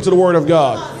To the Word of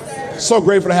God. So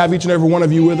grateful to have each and every one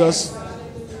of you with us.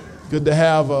 Good to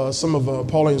have some of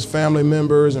Pauline's family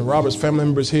members and Robert's family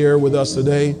members here with us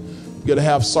today. Good to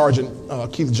have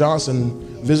Sergeant Keith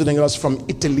Johnson visiting us from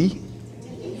Italy.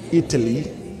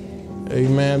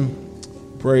 Amen.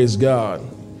 Praise God.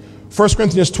 1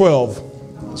 Corinthians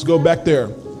 12. Let's go back there.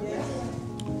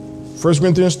 1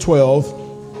 Corinthians 12.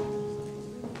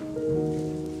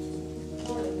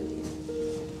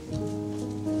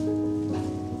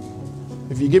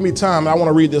 If you give me time, I want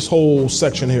to read this whole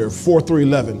section here, 4 through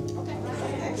 11.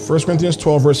 1 Corinthians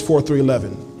 12, verse 4 through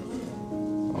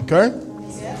 11. Okay?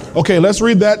 Okay, let's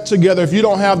read that together. If you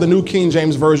don't have the New King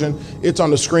James Version, it's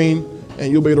on the screen,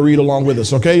 and you'll be able to read along with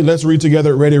us. Okay? Let's read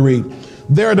together. Ready, read.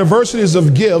 There are diversities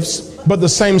of gifts, but the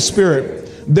same Spirit.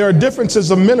 There are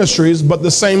differences of ministries, but the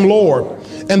same Lord.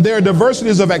 And there are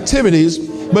diversities of activities,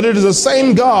 but it is the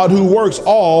same God who works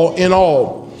all in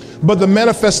all. But the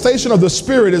manifestation of the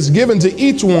Spirit is given to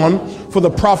each one for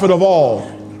the profit of all.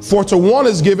 For to one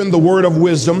is given the word of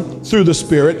wisdom through the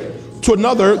Spirit, to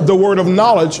another the word of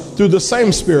knowledge through the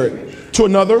same Spirit, to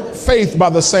another faith by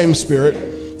the same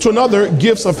Spirit, to another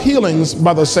gifts of healings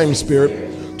by the same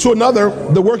Spirit, to another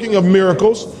the working of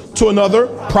miracles, to another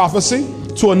prophecy,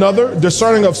 to another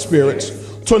discerning of spirits,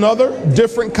 to another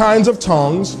different kinds of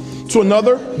tongues, to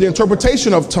another the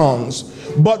interpretation of tongues.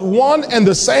 But one and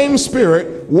the same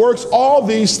Spirit works all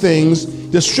these things,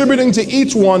 distributing to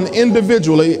each one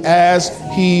individually as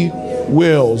he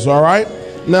wills. All right.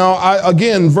 Now,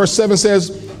 again, verse 7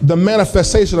 says, the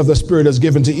manifestation of the Spirit is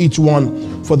given to each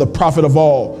one for the profit of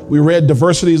all. We read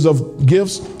diversities of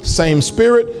gifts, same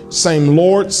Spirit, same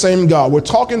Lord, same God. We're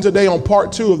talking today on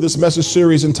part 2 of this message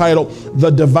series entitled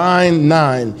The Divine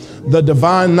Nine. The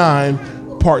Divine Nine.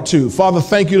 Part 2. Father,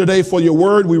 thank you today for your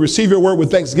word. We receive your word with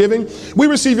thanksgiving. We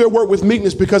receive your word with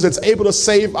meekness because it's able to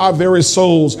save our very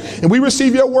souls. And we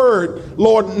receive your word,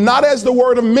 Lord, not as the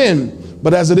word of men,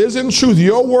 but as it is in truth,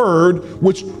 your word,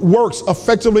 which works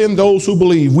effectively in those who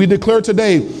believe. We declare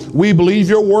today, we believe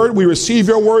your word. We receive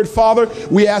your word, Father.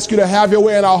 We ask you to have your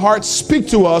way in our hearts. Speak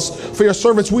to us for your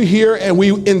servants we hear, and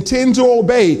we intend to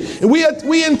obey. And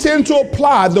we intend to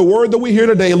apply the word that we hear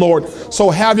today, Lord.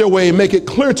 So have your way. Make it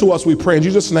clear to us, we pray in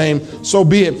Jesus' name. So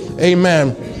be it.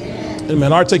 Amen.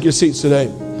 Amen. All right, take your seats today.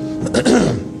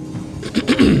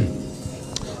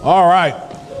 All right.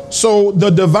 So the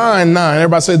Divine Nine,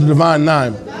 everybody say the Divine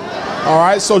Nine. All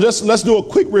right, so just let's do a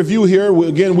quick review here.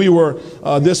 We were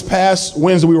this past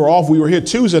Wednesday, we were off. We were here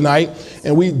Tuesday night,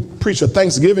 and we preached a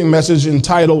Thanksgiving message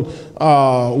entitled,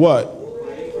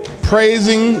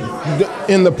 Praising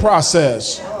in the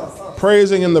Process.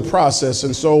 Praising in the process.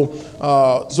 And so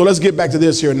let's get back to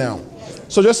this here now.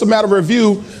 So just a matter of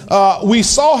review, we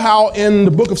saw how in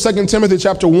the book of 2 Timothy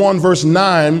chapter 1, verse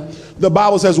 9, the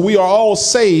Bible says we are all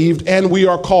saved and we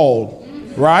are called,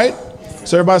 right?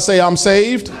 So everybody say, I'm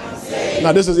saved. I'm saved.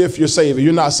 Now this is if you're saved. If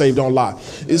you're not saved, don't lie.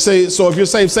 So if you're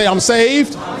saved, say, I'm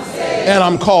saved, and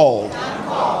I'm called.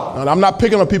 Now, I'm not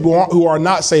picking on people who are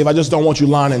not saved. I just don't want you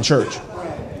lying in church.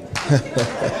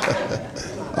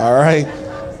 All right.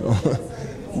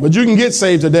 But you can get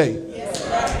saved today.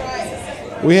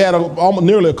 We had almost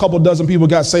nearly a couple dozen people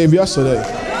got saved yesterday. Isn't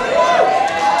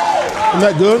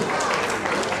that good?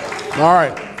 All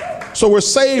right. So we're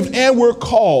saved and we're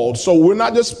called. So we're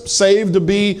not just saved to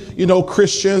be,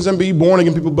 Christians and be born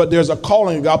again people, but there's a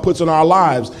calling God puts in our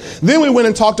lives. Then we went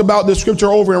and talked about this scripture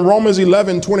over in Romans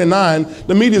 11:29.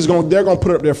 The media they're going to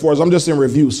put it up there for us. I'm just in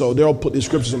review, so they'll put these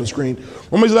scriptures on the screen.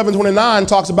 Romans 11:29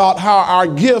 talks about how our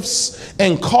gifts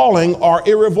and calling are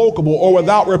irrevocable or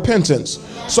without repentance.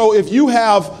 So if you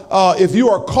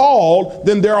are called,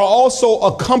 then there are also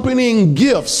accompanying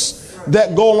gifts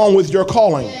that go along with your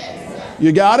calling.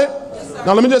 You got it?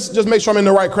 Now let me just make sure I'm in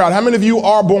the right crowd. How many of you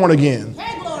are born again?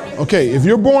 Okay, if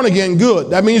you're born again,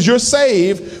 good. That means you're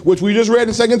saved, which we just read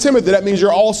in 2 Timothy. That means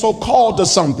you're also called to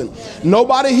something.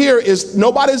 Nobody's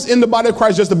in the body of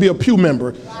Christ just to be a pew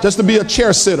member, just to be a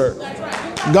chair sitter.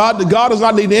 God does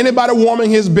not need anybody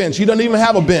warming his bench. He doesn't even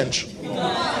have a bench.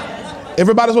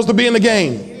 Everybody's supposed to be in the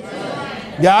game.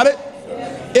 Got it?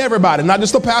 Everybody, not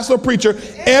just the pastor or preacher.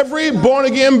 Every born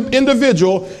again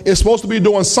individual is supposed to be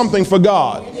doing something for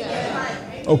God.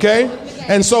 Okay?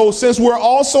 And so since we're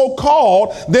also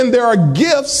called, then there are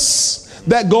gifts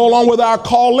that go along with our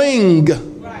calling.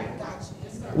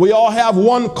 We all have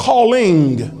one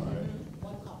calling.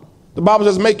 The Bible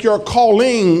says make your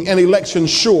calling and election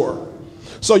sure.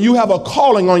 So you have a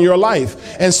calling on your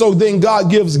life. And so then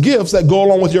God gives gifts that go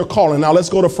along with your calling. Now let's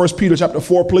go to 1 Peter chapter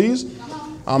 4, please.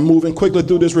 I'm moving quickly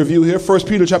through this review here. 1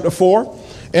 Peter chapter 4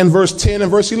 and verse 10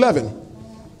 and verse 11.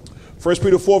 1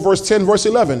 Peter 4, verse 10, verse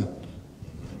 11.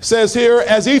 Says here,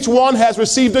 as each one has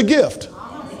received a gift.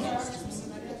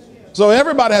 So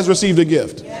everybody has received a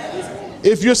gift.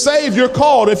 If you're saved, you're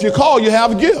called. If you're called, you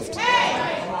have a gift.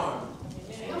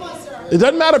 It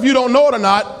doesn't matter if you don't know it or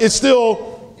not. It's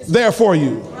still there for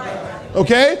you.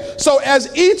 Okay? So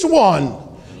as each one,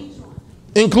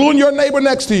 including your neighbor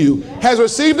next to you, has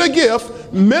received a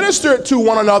gift, minister it to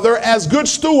one another as good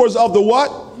stewards of the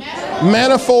what?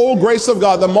 Manifold grace of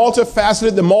God. The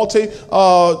multifaceted, the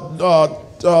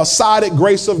multi-sided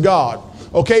grace of God.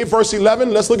 Okay, verse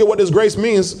 11, let's look at what this grace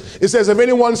means. It says, if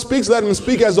anyone speaks, let him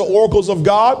speak as the oracles of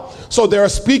God. So there are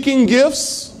speaking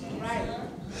gifts.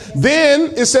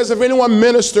 Then it says, if anyone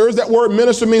ministers, that word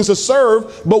minister means to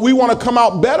serve, but we want to come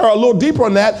out better, a little deeper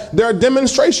on that. There are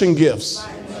demonstration gifts.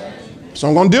 So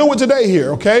I'm going to deal with today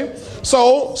here, okay?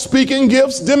 So speaking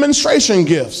gifts, demonstration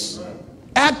gifts,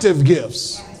 active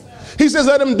gifts. He says,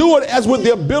 let him do it as with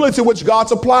the ability which God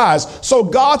supplies. So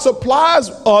God supplies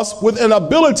us with an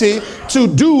ability to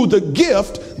do the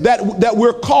gift that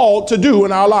we're called to do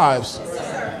in our lives.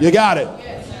 You got it.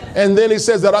 And then he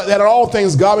says that in all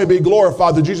things God may be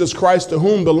glorified through Jesus Christ, to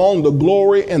whom belong the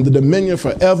glory and the dominion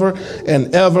forever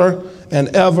and ever and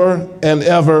ever and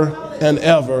ever and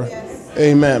ever.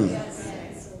 Amen.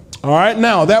 All right.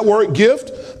 Now that word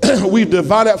gift, we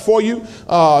divide that for you.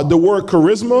 The word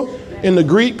charisma in the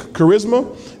Greek, charisma,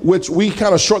 which we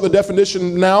kind of short the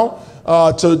definition now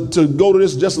to go to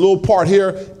this just a little part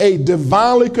here. A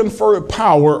divinely conferred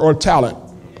power or talent.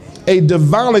 A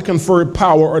divinely conferred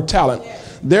power or talent.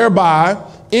 Thereby,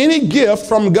 any gift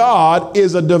from God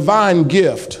is a divine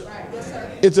gift.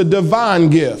 It's a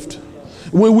divine gift.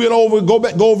 We went over, go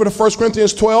over to 1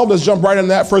 Corinthians 12. Let's jump right in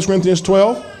that, 1 Corinthians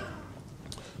 12.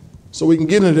 So we can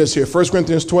get into this here. 1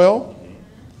 Corinthians 12.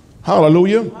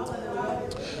 Hallelujah.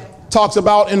 Talks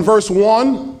about in verse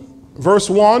 1,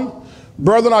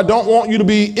 brethren, I don't want you to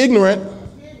be ignorant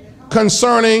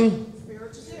concerning,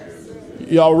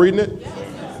 y'all reading it?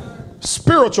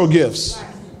 Spiritual gifts.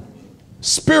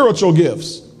 Spiritual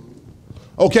gifts.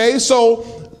 Okay,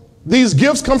 so these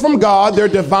gifts come from God. They're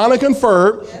divinely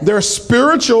conferred. They're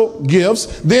spiritual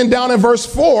gifts. Then down in verse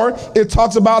 4, it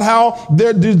talks about how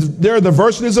they're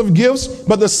diversities of gifts,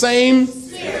 but the same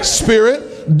Spirit.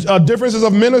 Differences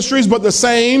of ministries, but the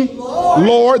same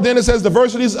Lord. Then it says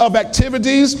diversities of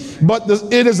activities, but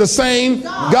it is the same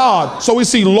God. So we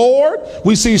see Lord,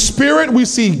 we see Spirit, we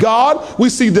see God, we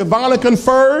see divinely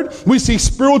conferred, we see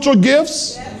spiritual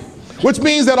gifts, which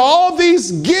means that all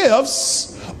these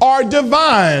gifts are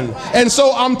divine. And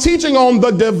so I'm teaching on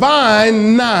the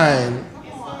divine 9.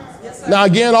 Now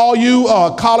again, all you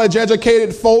college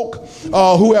educated folk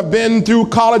who have been through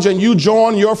college and you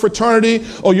join your fraternity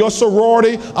or your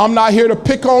sorority, I'm not here to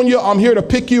pick on you. I'm here to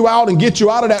pick you out and get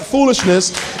you out of that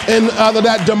foolishness and out of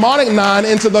that demonic 9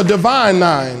 into the divine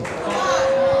 9.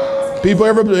 People,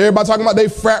 everybody talking about they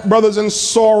frat brothers and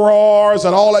sorors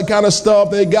and all that kind of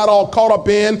stuff. They got all caught up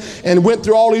in and went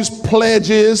through all these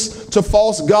pledges to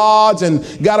false gods and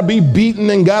got to be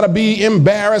beaten and got to be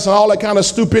embarrassed and all that kind of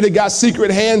stupidity. Got secret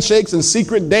handshakes and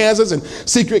secret dances and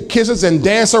secret kisses and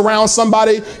dance around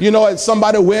somebody, you know, at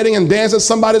somebody's wedding and dance at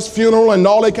somebody's funeral and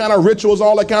all that kind of rituals,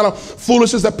 all that kind of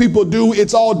foolishness that people do.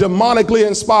 It's all demonically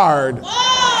inspired.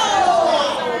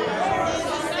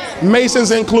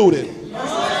 Masons included.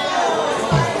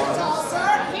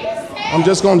 I'm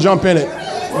just going to jump in it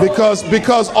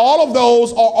because all of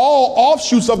those are all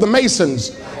offshoots of the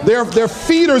Masons. They're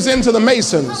feeders into the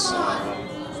Masons.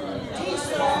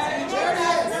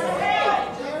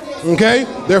 Okay?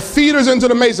 They're feeders into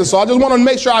the Masons. So I just want to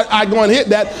make sure I go and hit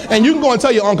that. And you can go and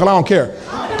tell your uncle I don't care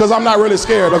because I'm not really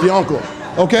scared of your uncle.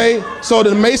 Okay? So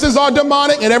the Masons are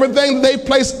demonic and everything they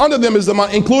place under them is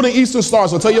demonic, including Eastern Star.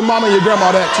 So tell your mama and your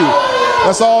grandma that too.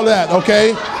 That's all that.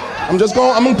 Okay? I'm going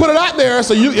to put it out there.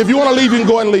 So if you want to leave, you can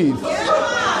go and leave.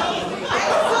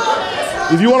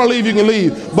 If you want to leave, you can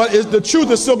leave. But the truth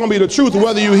is still going to be the truth,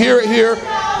 whether you hear it here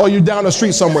or you're down the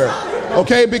street somewhere.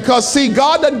 Okay? Because see,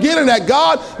 God doesn't get in that.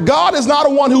 God is not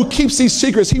the one who keeps these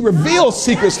secrets. He reveals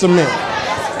secrets to men.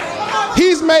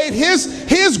 He's made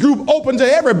his group open to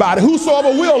everybody.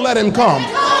 Whosoever will, let him come.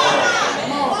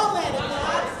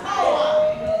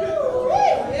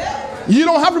 You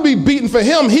don't have to be beaten for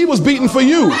him. He was beaten for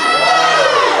you.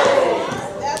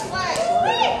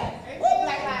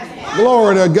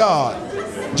 Glory to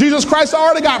God. Jesus Christ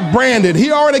already got branded. He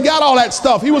already got all that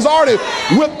stuff. He was already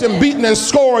whipped and beaten and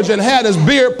scourged and had his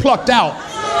beard plucked out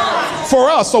for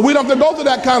us. So we don't have to go through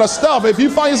that kind of stuff. If you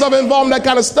find yourself involved in that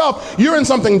kind of stuff, you're in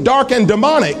something dark and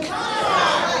demonic.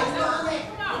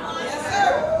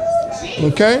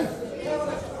 Okay?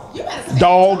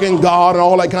 Dog and God and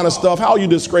all that kind of stuff. How you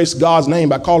disgrace God's name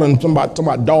by calling somebody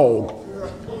dog?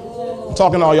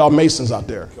 talking to all y'all Masons out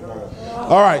there.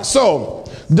 All right, so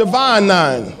divine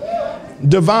 9.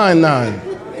 Divine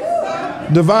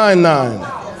 9. Divine 9.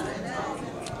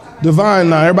 Divine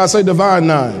 9. Everybody say divine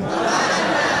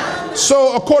 9.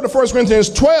 So according to 1 Corinthians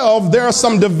 12, there are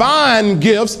some divine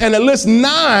gifts, and it lists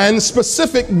 9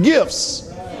 specific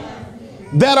gifts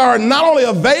that are not only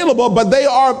available, but they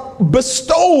are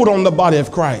bestowed on the body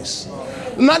of Christ.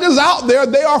 Not just out there,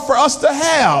 they are for us to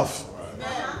have.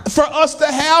 For us to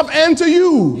have and to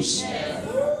use.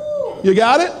 You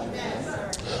got it?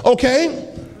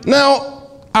 Okay. Now,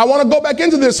 I want to go back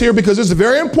into this here because it's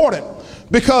very important.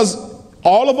 Because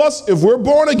all of us, if we're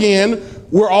born again,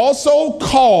 we're also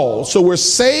called. So we're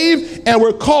saved and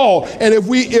we're called. And if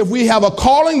we have a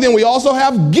calling, then we also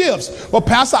have gifts. Well,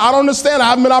 Pastor, I don't understand.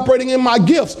 I haven't been operating in my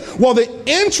gifts. Well, the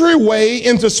entryway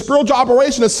into spiritual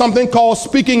operation is something called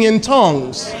speaking in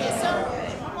tongues.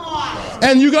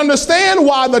 And you can understand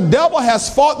why the devil has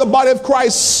fought the body of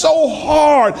Christ so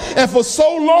hard and for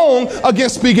so long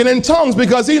against speaking in tongues,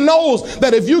 because he knows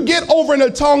that if you get over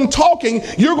into tongue talking,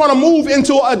 you're going to move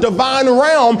into a divine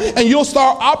realm and you'll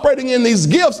start operating in these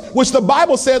gifts, which the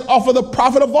Bible said are for the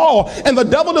profit of all. And the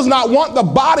devil does not want the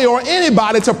body or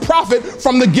anybody to profit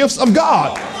from the gifts of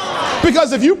God.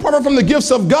 Because if you profit from the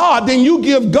gifts of God, then you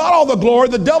give God all the glory.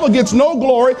 The devil gets no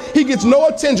glory. He gets no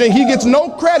attention. He gets no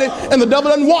credit. And the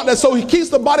devil doesn't want that. So he keeps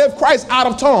the body of Christ out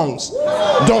of tongues.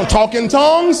 Don't talk in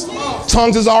tongues.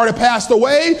 Tongues has already passed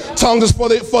away. Tongues is for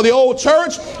the old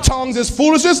church. Tongues is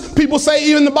foolishness. People say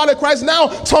even the body of Christ now,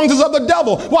 tongues is of the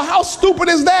devil. Well, how stupid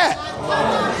is that?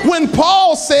 When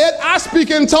Paul said, I speak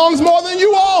in tongues more than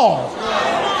you all.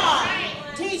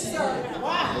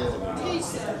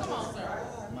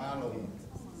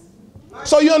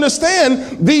 So you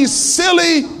understand these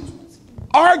silly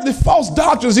false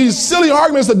doctrines, these silly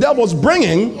arguments the devil is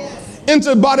bringing into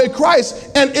the body of Christ,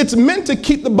 and it's meant to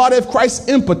keep the body of Christ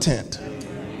impotent.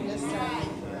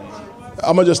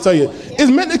 I'm going to just tell you, it's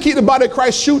meant to keep the body of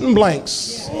Christ shooting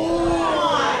blanks.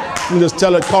 Let me just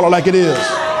call it like it is.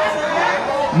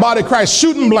 Body of Christ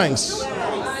shooting blanks.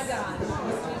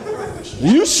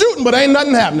 You shooting, but ain't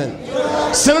nothing happening.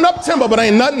 Sending up timber, but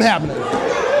ain't nothing happening.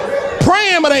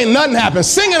 Praying, but ain't nothing happening.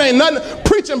 Singing ain't nothing.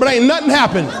 Preaching, but ain't nothing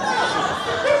happening.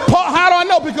 How do I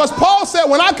know? Because Paul said,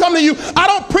 when I come to you, I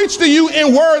don't preach to you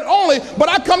in word only, but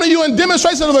I come to you in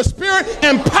demonstration of the Spirit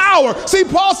and power. See,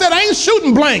 Paul said, I ain't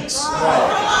shooting blanks.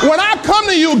 When I come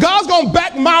to you, God's going to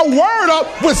back my word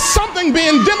up with something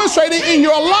being demonstrated in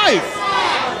your life.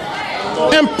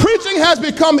 And preaching has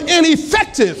become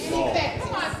ineffective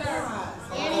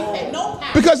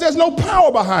because there's no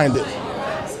power behind it.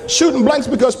 Shooting blanks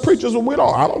because preachers,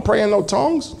 I don't pray in no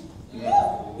tongues.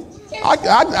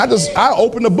 I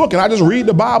open the book and I just read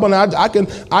the Bible, and I can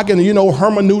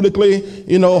hermeneutically,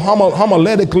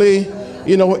 homiletically,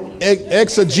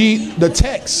 exegete the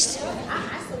text.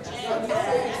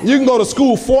 You can go to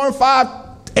school 4 and 5,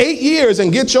 8 years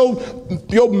and get your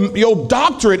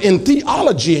doctorate in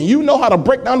theology, and you know how to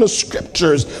break down the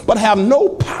scriptures, but have no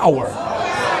power.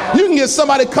 You can get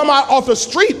somebody come out off the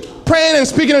street praying and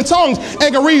speaking in tongues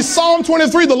and can read Psalm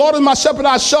 23, the Lord is my shepherd,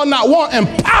 I shall not want, and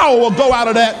power will go out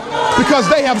of that because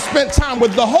they have spent time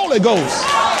with the Holy Ghost.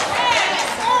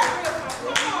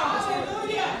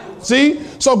 See?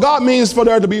 So God means for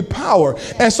there to be power.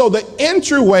 And so the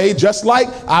entryway, just like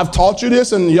I've taught you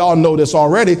this, and y'all know this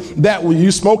already, that when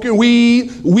you smoking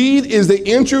weed is the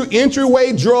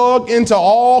entryway drug into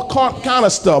all kind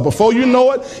of stuff. Before you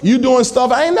know it, you doing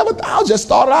stuff. I just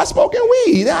started out smoking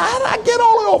weed. I get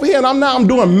all the way over here and I'm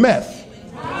doing meth.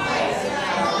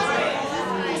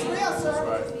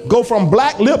 Go from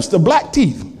black lips to black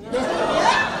teeth.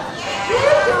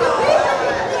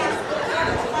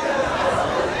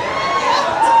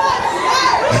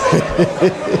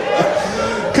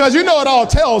 Because you know it all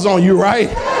tells on you, right?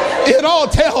 It all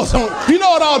tells on you.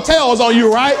 Know it all tells on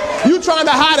you, right? You trying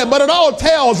to hide it, but it all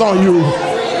tells on you.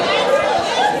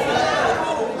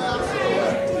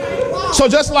 So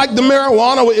just like the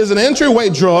marijuana is an entryway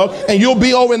drug, and you'll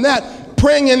be over in that,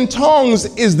 praying in tongues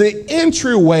is the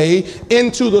entryway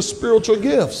into the spiritual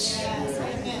gifts.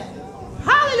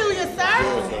 Hallelujah, sir.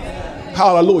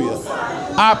 Hallelujah.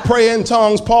 I pray in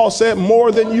tongues, Paul said,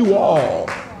 more than you all.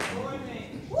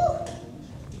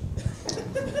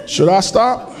 Should I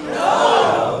stop?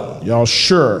 No. Y'all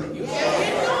sure?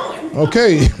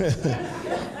 Okay.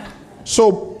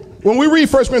 So when we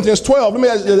read 1 Corinthians 12, let me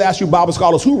ask you Bible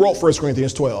scholars, who wrote 1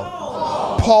 Corinthians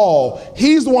 12? Paul.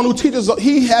 He's the one who teaches,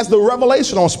 he has the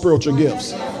revelation on spiritual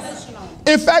gifts.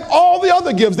 In fact, all the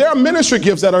other gifts, there are ministry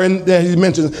gifts that are in that he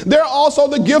mentions. There are also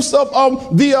the gifts of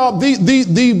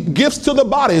the gifts to the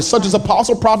body, such as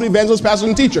apostle, prophet, evangelist, pastor,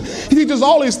 and teacher. He teaches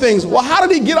all these things. Well, how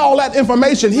did he get all that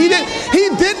information? He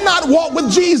did not walk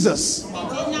with Jesus.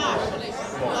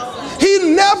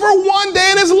 He never one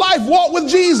day in his life walked with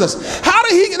Jesus. How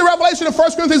did he get the revelation in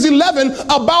 1 Corinthians 11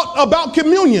 about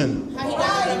communion?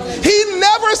 He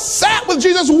never sat with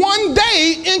Jesus one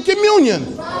day in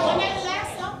communion.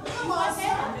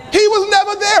 He was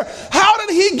never there. How did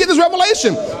he get this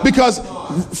revelation? Because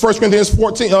 1 Corinthians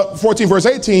 14 verse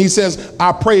 18, he says,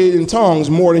 I prayed in tongues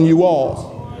more than you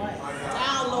all.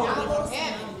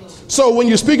 So when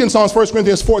you speak in tongues, 1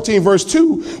 Corinthians 14 verse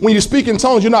 2, when you speak in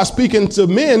tongues, you're not speaking to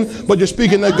men, but you're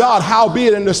speaking to God.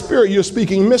 Howbeit in the spirit, you're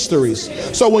speaking mysteries.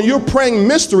 So when you're praying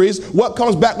mysteries, what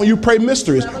comes back when you pray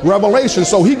mysteries? Revelation.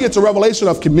 So he gets a revelation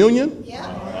of communion.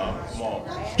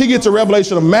 He gets a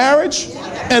revelation of marriage.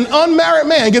 An unmarried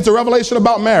man gets a revelation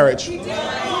about marriage.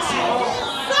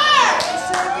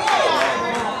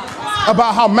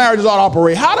 About how marriages ought to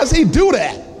operate. How does he do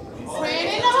that?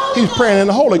 He's praying in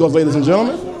the Holy Ghost, ladies and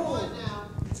gentlemen.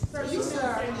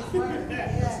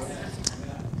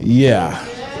 Yeah.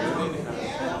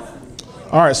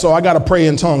 All right, so I got to pray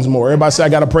in tongues more. Everybody say I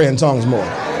got to pray in tongues more.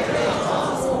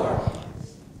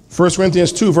 1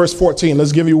 Corinthians 2 verse 14.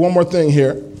 Let's give you one more thing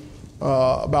here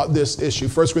about this issue.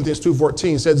 1 Corinthians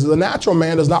 2:14 says, the natural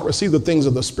man does not receive the things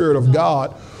of the Spirit of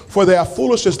God, for they are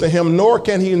foolishness to him, nor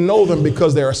can he know them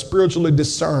because they are spiritually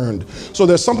discerned. So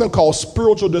there's something called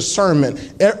spiritual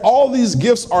discernment. And all these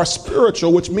gifts are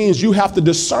spiritual, which means you have to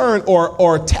discern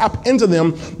or tap into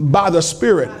them by the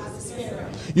Spirit.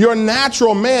 Your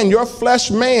natural man, your flesh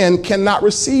man cannot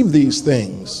receive these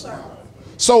things.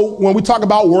 So when we talk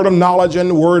about word of knowledge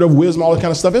and word of wisdom, all that kind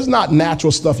of stuff, it's not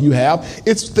natural stuff you have.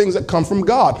 It's things that come from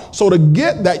God. So to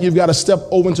get that, you've got to step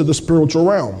over into the spiritual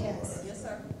realm. Yes,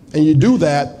 sir. And you do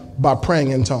that by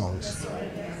praying in tongues.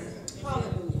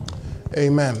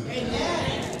 Amen.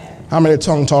 Amen. How many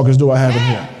tongue talkers do I have in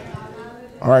here?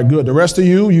 All right, good. The rest of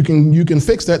you can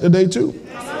fix that today too.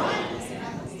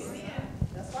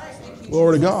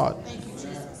 Glory to God.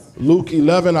 Luke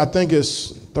 11, I think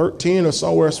it's 13 or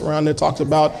somewhere around there, talks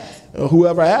about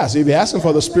whoever asks. If you ask him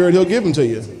for the Spirit, he'll give them to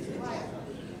you.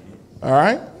 All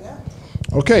right?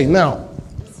 Okay, now,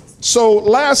 so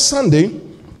last Sunday,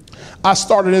 I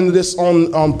started into this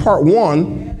on part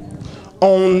 1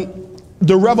 on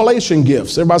the revelation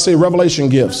gifts. Everybody say revelation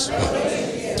gifts.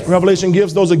 Revelation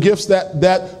gifts, those are gifts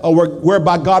that are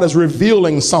whereby God is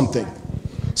revealing something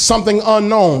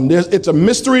unknown. It's a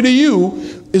mystery to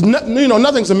you.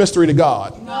 Nothing's a mystery to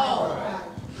God. No.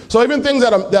 So even things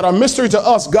that are mystery to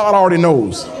us, God already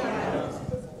knows.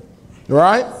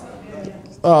 Right?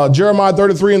 Jeremiah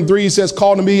 33:3 says,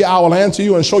 call to me, I will answer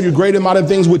you and show you great and mighty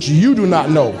things which you do not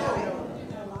know.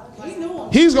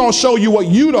 He's going to show you what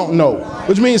you don't know,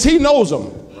 which means he knows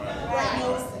them.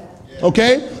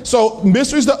 Okay? So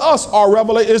mysteries to us are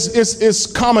revelation. It's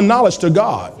common knowledge to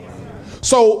God.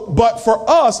 So, but for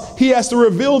us, he has to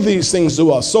reveal these things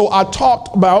to us. So I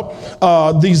talked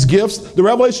about these gifts, the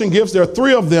revelation gifts. There are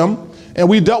 3 of them, and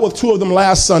we dealt with 2 of them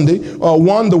last Sunday.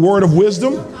 1, the word of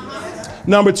wisdom.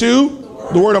 Number 2,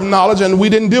 the word of knowledge. And we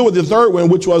didn't deal with the 3rd one,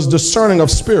 which was discerning of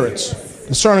spirits.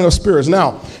 Discerning of spirits.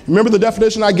 Now, remember the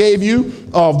definition I gave you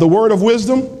of the word of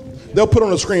wisdom? They'll put it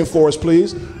on the screen for us,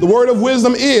 please. The word of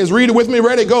wisdom is, read it with me,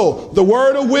 ready, go. The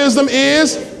word of wisdom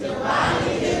is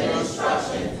divinely given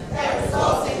instruction that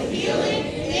results in healing,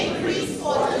 increase,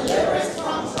 or deliverance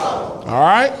from trouble. All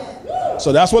right?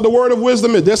 So that's what the word of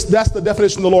wisdom is. That's the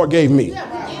definition the Lord gave me.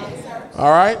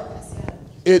 All right?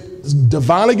 It's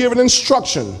divinely given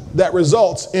instruction that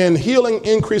results in healing,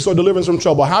 increase, or deliverance from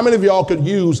trouble. How many of y'all could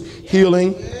use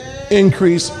healing,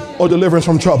 increase, or deliverance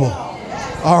from trouble?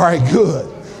 All right,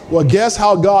 good. Well, guess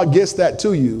how God gets that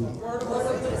to you?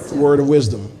 The word of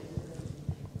wisdom.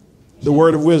 The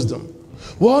word of wisdom.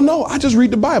 Well, no, I just read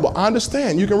the Bible. I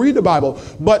understand. You can read the Bible.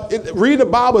 But reading the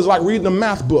Bible is like reading a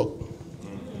math book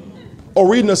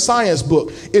or reading a science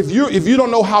book. If you don't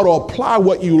know how to apply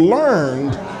what you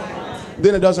learned,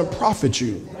 then it doesn't profit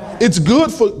you. It's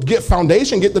good for get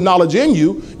foundation, get the knowledge in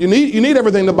you. You need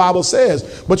everything the Bible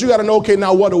says. But you got to know, okay,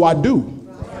 now what do I do?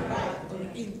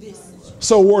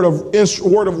 So word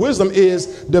of wisdom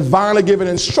is divinely given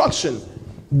instruction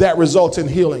that results in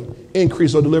healing,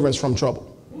 increase, or deliverance from trouble.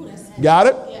 Got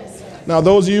it? Now,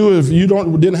 those of you, if you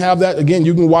didn't have that, again,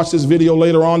 you can watch this video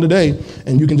later on today,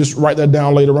 and you can just write that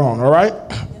down later on. All right?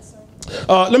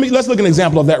 Let's look at an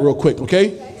example of that real quick.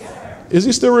 Okay? Is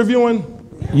he still reviewing?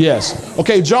 Yes.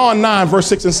 Okay. John 9, verse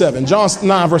 6 and 7. John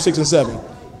 9, verse 6 and 7.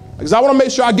 Because I want to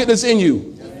make sure I get this in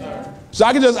you. So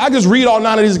I just read all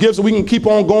 9 of these gifts so we can keep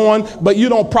on going, but you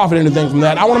don't profit anything from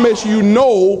that. I want to make sure you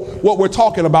know what we're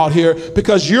talking about here,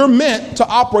 because you're meant to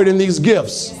operate in these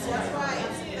gifts.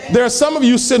 There are some of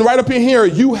you sitting right up in here,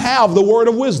 you have the word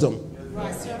of wisdom.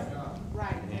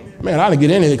 Man, I didn't get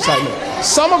any excitement.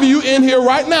 Some of you in here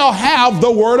right now have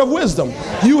the word of wisdom.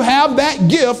 You have that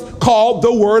gift called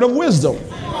the word of wisdom.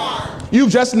 You've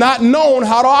just not known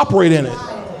how to operate in it.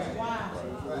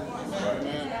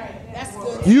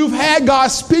 You've had God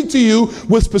speak to you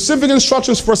with specific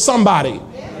instructions for somebody.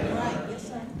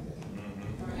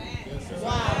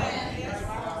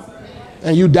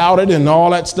 And you doubted and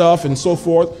all that stuff and so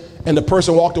forth. And the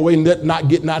person walked away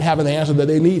not having the answer that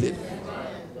they needed.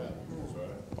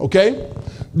 Okay?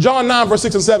 John 9, verse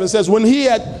 6 and 7 says, when he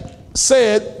had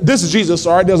said, this is Jesus,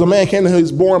 all right, there's a man came to him,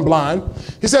 he's born blind.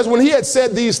 He says, when he had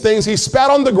said these things, he spat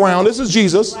on the ground, this is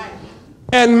Jesus,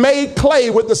 and made clay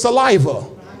with the saliva.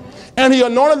 And he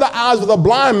anointed the eyes of the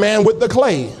blind man with the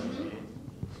clay.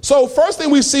 So first thing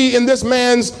we see in this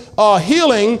man's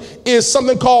healing is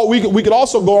something called, we could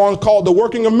also go on, called the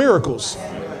working of miracles.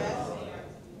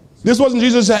 This wasn't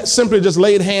Jesus that simply just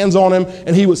laid hands on him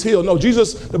and he was healed. No,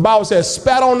 Jesus, the Bible says,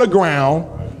 spat on the ground,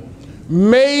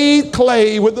 made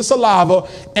clay with the saliva,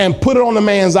 and put it on the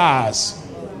man's eyes.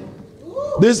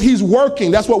 He's working.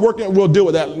 That's what working, we'll deal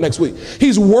with that next week.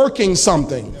 He's working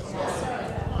something.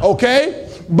 Okay?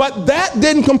 But that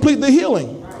didn't complete the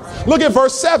healing. Look at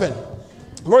verse 7.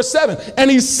 Verse 7. And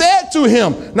he said to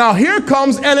him, now here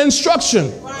comes an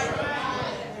instruction.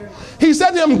 He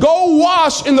said to him, go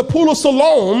wash in the pool of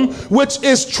Siloam, which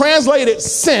is translated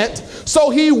sent. So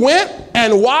he went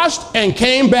and washed and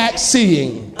came back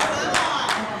seeing.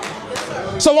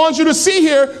 So I want you to see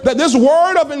here that this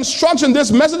word of instruction,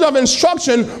 this message of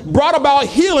instruction brought about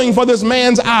healing for this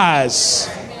man's eyes.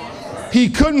 He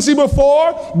couldn't see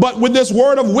before, but with this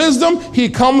word of wisdom, he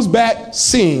comes back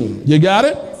seeing. You got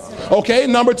it? Okay,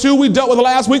 number 2, we dealt with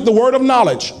last week, the word of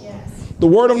knowledge. The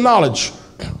word of knowledge.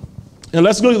 And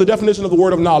let's look at the definition of the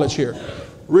word of knowledge here.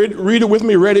 Read it with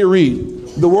me, ready, read.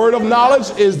 The word of knowledge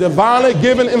is divinely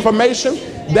given information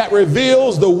that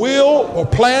reveals the will or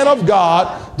plan of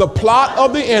God, the plot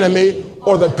of the enemy,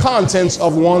 or the contents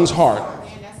of one's heart.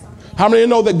 How many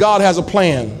know that God has a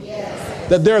plan?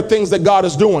 That there are things that God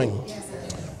is doing?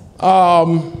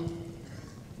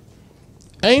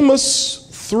 Amos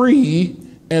 3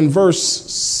 and verse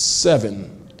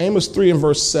 7. Amos 3 and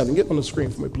verse 7. Get on the screen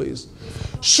for me, please.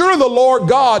 Sure, the Lord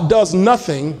God does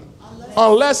nothing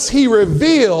unless he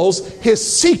reveals his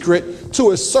secret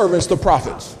to his servants, the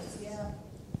prophets.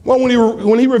 Well,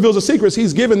 when he reveals the secrets,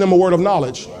 he's giving them a word of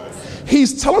knowledge.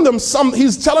 He's telling them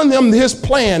his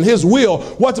plan, his will,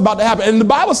 what's about to happen. And the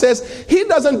Bible says he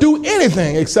doesn't do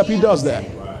anything except he does that.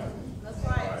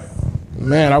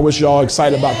 Man, I wish y'all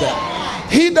excited about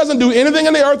that. He doesn't do anything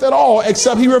in the earth at all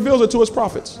except he reveals it to his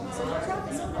prophets.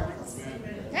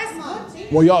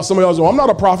 Well, some of y'all say, well, I'm not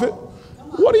a prophet.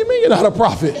 What do you mean you're not a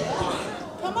prophet?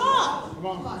 Come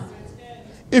on.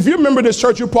 If you remember this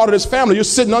church, you're part of this family, you're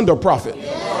sitting under a prophet.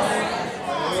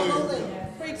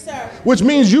 Which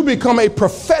means you become a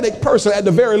prophetic person at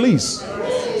the very least.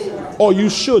 Or you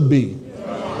should be.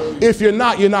 If you're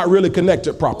not really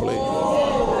connected properly.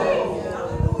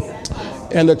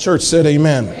 And the church said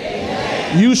amen.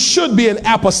 You should be an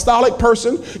apostolic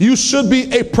person. You should be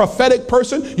a prophetic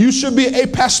person. You should be a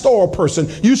pastoral person.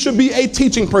 You should be a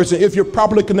teaching person if you're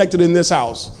properly connected in this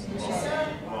house. Yes,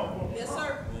 sir. Yes,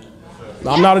 sir.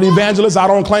 I'm not an evangelist. I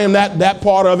don't claim that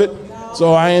part of it.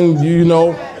 So I ain't,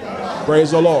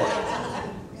 praise the Lord.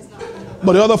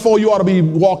 But the other 4, you ought to be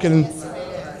walking,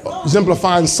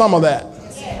 exemplifying some of that.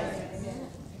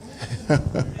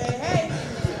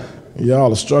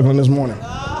 Y'all are struggling this morning.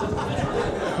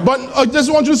 But I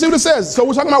just want you to see what it says. So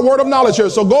we're talking about word of knowledge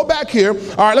here. So go back here.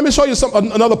 All right, let me show you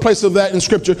another place of that in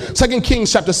Scripture. 2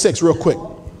 Kings chapter 6 real quick.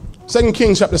 2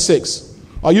 Kings chapter 6.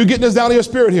 Are you getting this down to your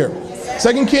spirit here?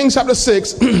 2 Kings chapter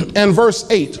 6 and verse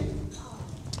 8.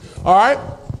 All right.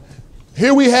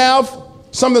 Here we have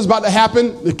something that's about to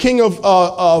happen. The king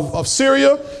of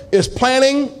Syria is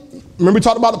planning. Remember we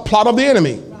talked about the plot of the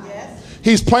enemy.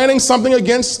 He's planning something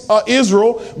against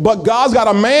Israel, but God's got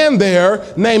a man there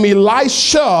named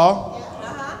Elisha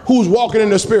who's walking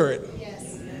in the spirit.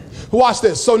 Watch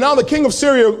this. So now the king of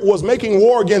Syria was making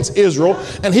war against Israel,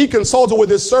 and he consulted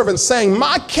with his servants saying,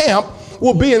 my camp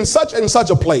will be in such and such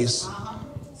a place.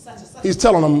 He's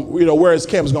telling them, where his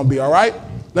camp is going to be. All right.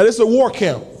 Now this is a war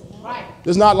camp.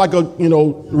 It's not like a,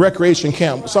 recreation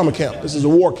camp, summer camp. This is a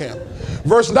war camp.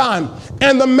 Verse 9.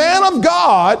 And the man of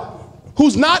God,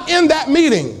 who's not in that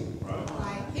meeting,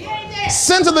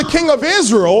 sent to the king of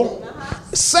Israel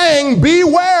saying,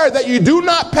 beware that you do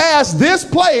not pass this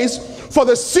place, for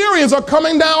the Syrians are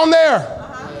coming down there.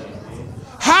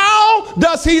 How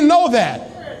does he know that?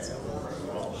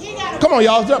 Come on,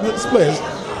 y'all, please.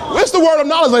 It's the word of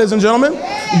knowledge, ladies and gentlemen.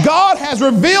 God has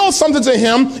revealed something to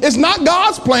him. It's not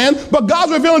God's plan, but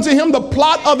God's revealing to him the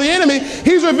plot of the enemy.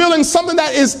 He's revealing something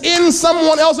that is in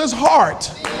someone else's heart.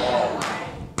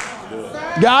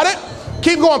 Got it?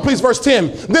 Keep going, please. Verse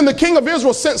 10. Then the king of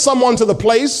Israel sent someone to the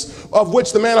place of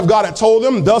which the man of God had told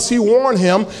him. Thus he warned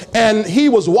him, and he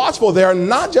was watchful there,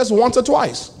 not just once or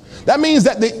twice. That means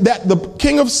that the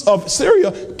king of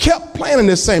Syria kept planning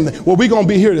this same thing. Well, we're going to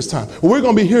be here this time. Well, we're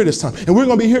going to be here this time. And we're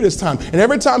going to be here this time. And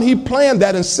every time he planned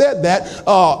that and said that,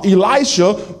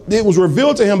 Elisha, it was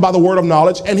revealed to him by the word of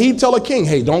knowledge. And he'd tell a king,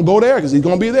 hey, don't go there because he's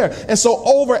going to be there. And so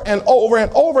over and over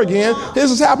and over again,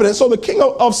 this is happening. So the king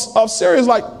of Syria is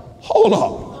like, hold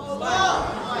up.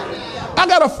 I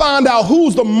got to find out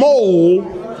who's the mole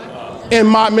in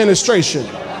my administration.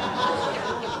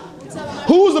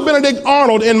 Who's the Benedict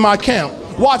Arnold in my camp?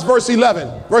 Watch verse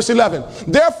 11. Verse 11.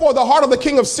 Therefore, the heart of the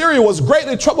king of Syria was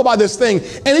greatly troubled by this thing.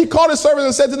 And he called his servants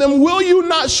and said to them, will you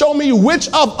not show me which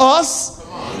of us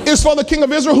is for the king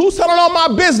of Israel? Who's telling all my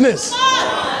business?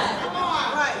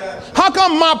 How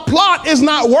come my plot is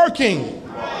not working?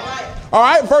 All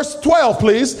right, verse 12,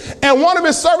 please. And one of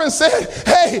his servants said,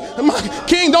 hey, my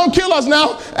king, don't kill us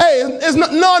now. Hey, it's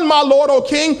none, my lord, O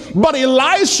king, but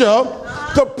Elisha,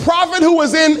 the prophet who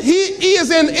is he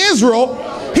is in Israel.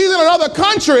 He's in another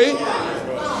country.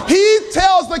 He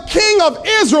tells the king of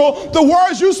Israel the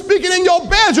words you speaking in your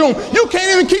bedroom. You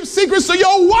can't even keep secrets to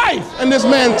your wife. And this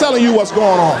man telling you what's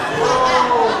going on.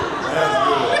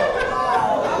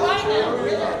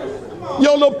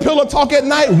 Your little pillow talk at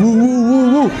night. Woo, woo,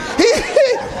 woo, woo.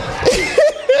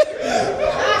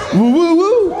 Woo, woo,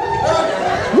 woo.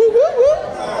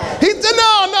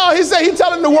 He said he's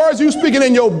telling the words you speaking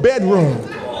in your bedroom.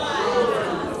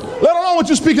 Let alone what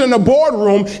you're speaking in the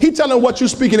boardroom. He's telling what you're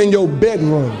speaking in your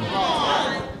bedroom.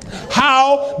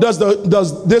 How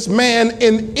does this man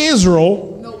in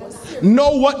Israel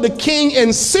know what the king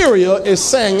in Syria is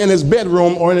saying in his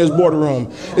bedroom or in his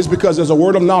boardroom? It's because there's a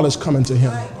word of knowledge coming to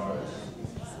him.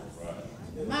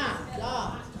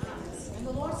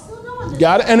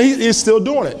 Got it? And he's still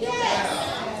doing it.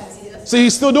 See,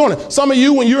 he's still doing it. Some of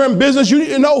you, when you're in business, you need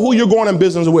to know who you're going in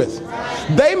business with.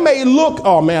 They may look,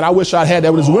 oh man, I wish I had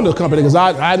that with this window company because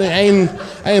I ain't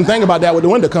think about that with the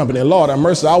window company. Lord have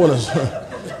mercy, I would have.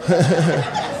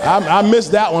 I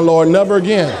missed that one, Lord. Never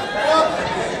again.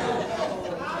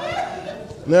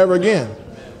 Never again.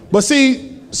 But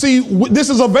see, this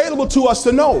is available to us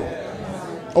to know.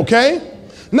 Okay?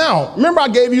 Now, remember I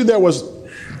gave you there was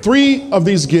 3 of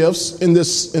these gifts in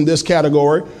this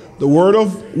category. The word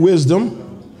of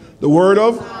wisdom, the word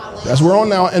of, that's where we're on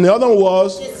now, and the other one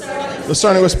was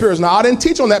discerning of spirits. Now, I didn't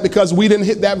teach on that because we didn't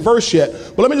hit that verse yet,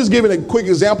 but let me just give you a quick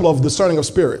example of discerning of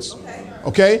spirits.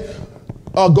 Okay?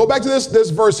 Go back to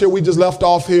this verse here we just left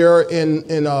off here in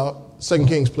 2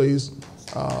 Kings, please.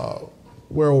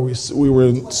 Where were we? We were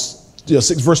in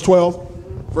verse 12.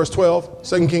 Verse 12,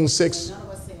 2 Kings 6.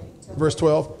 Verse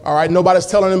 12. All right, nobody's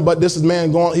telling him, but this is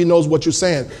man going, he knows what you're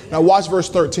saying. Now watch verse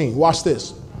 13. Watch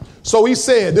this. So he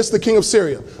said, this is the king of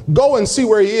Syria, go and see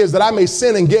where he is that I may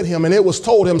send and get him. And it was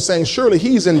told him saying, surely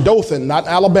he's in Dothan, not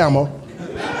Alabama.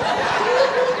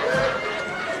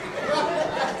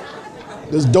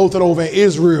 This Dothan over in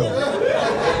Israel.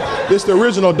 This is the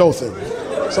original Dothan.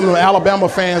 Some of the Alabama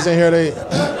fans in here, they.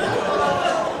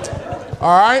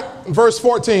 All right, verse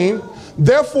 14.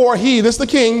 Therefore he, this is the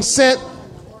king, sent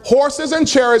horses and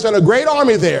chariots and a great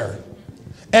army there.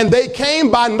 And they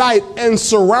came by night and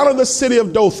surrounded the city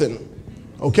of Dothan.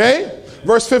 Okay?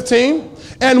 Verse 15.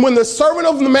 And when the servant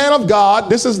of the man of God,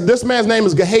 this man's name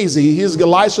is Gehazi. He is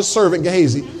Elisha's servant,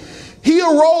 Gehazi. He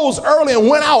arose early and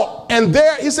went out. And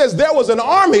there, he says, there was an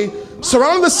army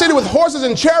surrounding the city with horses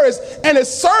and chariots. And his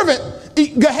servant,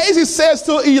 Gehazi, says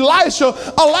to Elisha,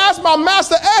 alas, my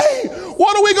master, hey,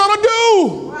 what are we going to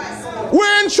do?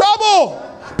 We're in trouble.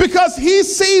 Because he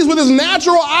sees with his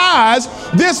natural eyes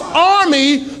this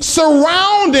army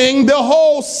surrounding the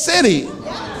whole city.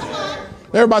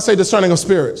 Everybody say discerning of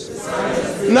spirits.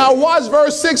 Now watch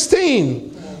verse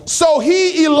 16. So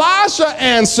Elisha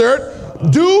answered,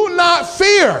 do not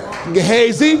fear,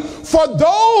 Gehazi, For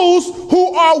those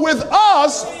who are with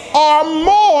us are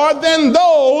more than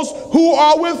those who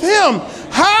are with him.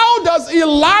 How does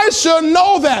Elisha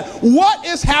know that? What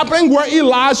is happening where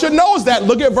Elisha knows that?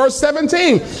 Look at verse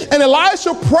 17. And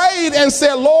Elisha prayed and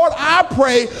said, Lord, I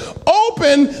pray,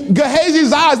 open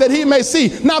Gehazi's eyes that he may see.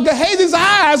 Now, Gehazi's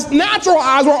eyes, natural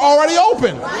eyes, were already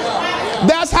open.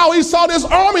 That's how he saw this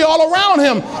army all around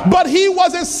him. But he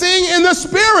wasn't seeing in the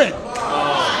spirit.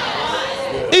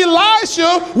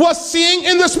 Elisha was seeing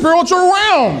in the spiritual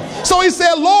realm. So he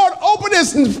said, Lord, open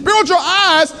his spiritual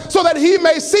eyes so that he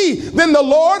may see. Then the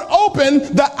Lord opened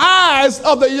the eyes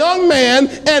of the young man,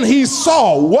 and he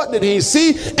saw. What did he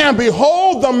see? And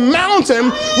behold, the mountain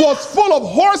was full of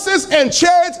horses and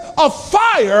chariots of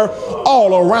fire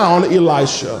all around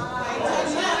Elisha.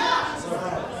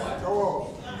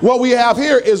 What we have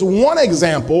here is one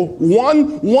example,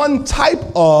 one type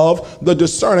of the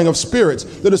discerning of spirits.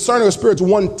 The discerning of spirits,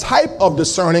 one type of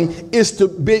discerning is to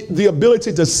be the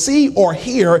ability to see or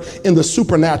hear in the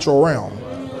supernatural realm,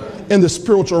 in the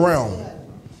spiritual realm.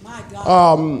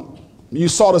 You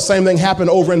saw the same thing happen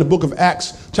over in the book of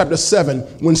Acts chapter 7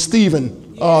 when Stephen,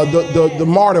 the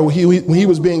martyr, when he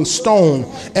was being stoned,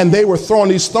 and they were throwing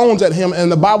these stones at him,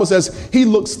 and the Bible says he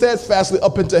looked steadfastly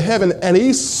up into heaven, and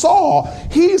he saw,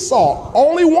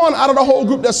 only one out of the whole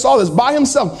group that saw this by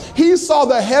himself. He saw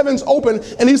the heavens open,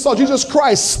 and he saw Jesus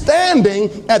Christ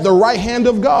standing at the right hand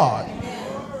of God.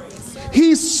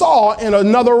 He saw in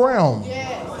another realm.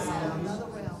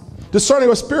 Discerning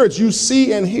of spirits, you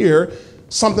see and hear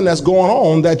something that's going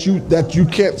on that you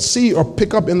can't see or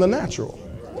pick up in the natural.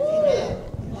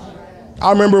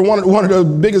 I remember one of the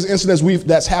biggest incidents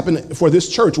that's happened for this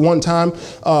church one time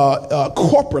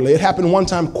corporately. It happened one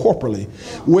time corporately,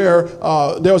 where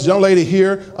there was a young lady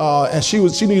here, and she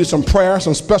needed some prayer,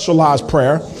 some specialized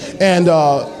prayer, and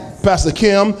Pastor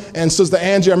Kim and Sister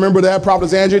Angie, I remember that,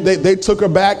 Prophetess Angie, they took her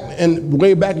back and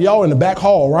way back, y'all, in the back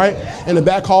hall, right? In the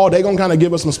back hall, they're gonna kind of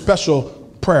give us some special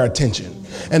prayer attention.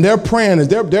 And they're praying, and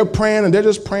they're praying, and they're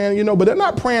just praying, but they're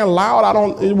not praying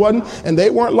loud. It wasn't, and they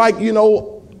weren't like,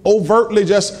 overtly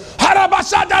just,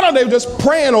 they were just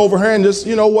praying over her and just,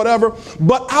 whatever.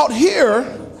 But out here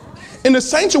in the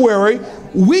sanctuary,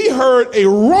 we heard a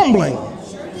rumbling.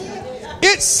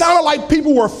 It sounded like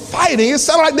people were fighting. It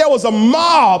sounded like there was a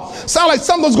mob. It sounded like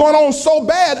something was going on so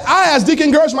bad. I asked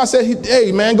Deacon Gershom, I said,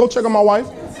 hey, man, go check on my wife.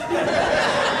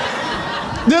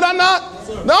 Did I not?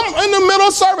 I'm in the middle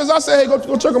of service. I said, hey,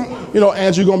 go check on,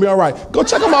 Andrew, you're going to be all right. Go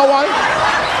check on my wife.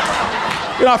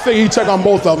 I figure he'd check on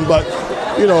both of them, but,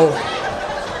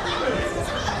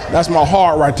 that's my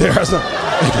heart right there.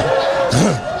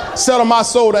 Settle my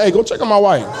soul to, hey, go check on my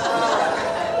wife.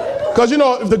 Because,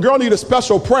 if the girl needs a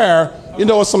special prayer,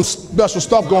 there's some special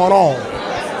stuff going on.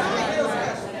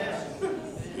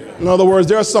 In other words,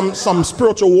 there's some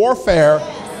spiritual warfare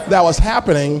that was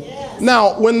happening.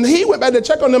 Now, when he went back to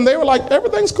check on them, they were like,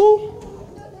 everything's cool?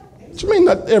 What you mean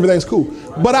that everything's cool?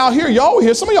 But out here, y'all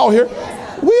here, some of y'all here,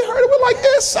 we heard it was like,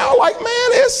 it sound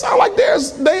like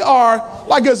they are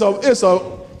like it's a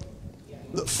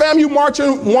FAMU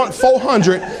marching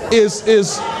 400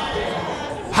 is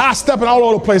high stepping all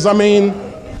over the place. I mean,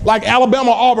 like Alabama,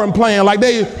 Auburn playing, like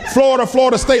they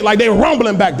Florida State, like they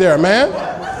rumbling back there, man.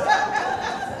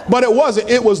 But it wasn't.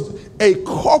 It was a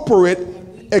corporate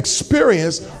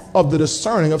experience of the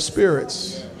discerning of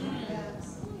spirits.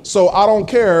 So I don't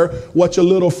care what your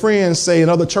little friends say in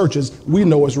other churches, we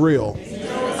know it's real.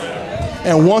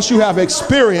 And once you have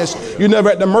experience, you're never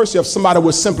at the mercy of somebody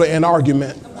with simply an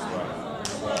argument.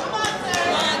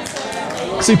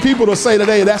 See, people will say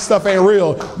today that stuff ain't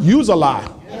real. Use a lie.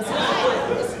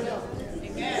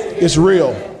 It's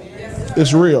real.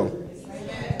 It's real.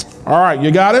 All right, you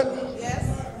got it?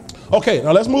 Okay,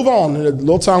 now let's move on. The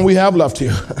little time we have left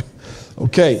here.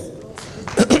 Okay.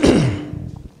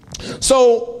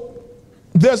 So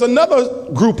there's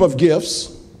another group of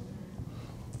gifts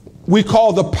we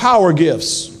call the power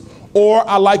gifts, or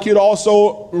I like you to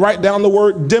also write down the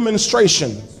word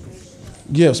demonstration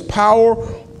gifts, power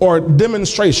or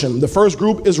demonstration. The first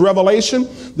group is revelation.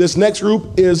 This next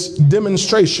group is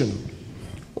demonstration,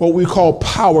 what we call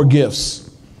power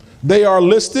gifts. They are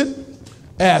listed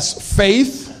as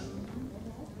faith.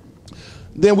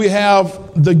 Then we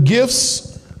have the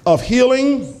gifts of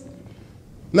healing.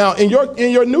 Now, in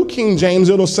your New King James,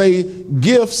 it'll say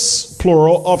gifts,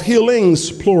 plural, of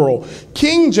healings, plural.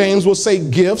 King James will say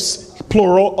gifts,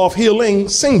 plural, of healing,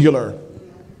 singular.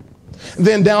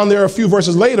 Then down there a few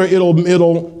verses later,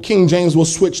 King James will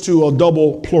switch to a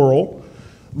double plural,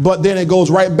 but then it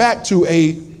goes right back to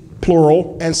a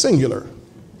plural and singular.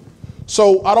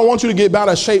 So I don't want you to get out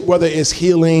of shape whether it's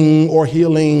healing or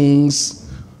healings.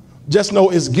 Just know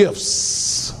it's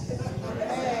gifts.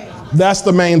 That's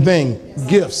the main thing,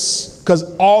 gifts,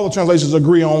 because all the translations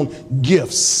agree on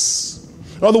gifts.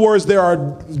 In other words, there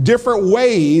are different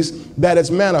ways that it's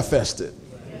manifested.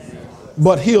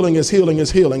 But healing is healing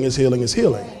is healing is healing is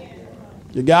healing.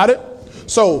 You got it?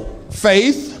 So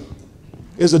faith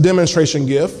is a demonstration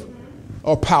gift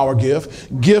or power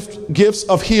gift. Gifts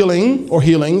of healing or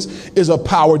healings is a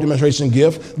power demonstration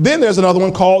gift. Then there's another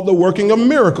one called the working of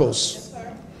miracles,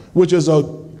 which is a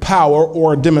power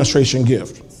or a demonstration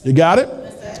gift. You got it?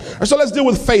 And so let's deal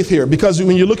with faith here, because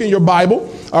when you look in your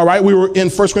Bible, all right, we were in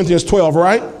 1 Corinthians 12,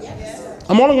 right?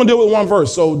 I'm only going to deal with one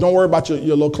verse, so don't worry about your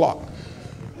little clock.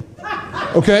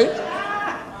 Okay?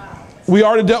 We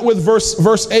already dealt with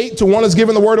verse 8. To one is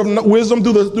given the word of wisdom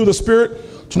through the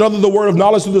Spirit, to another the word of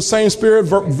knowledge through the same Spirit.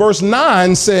 Verse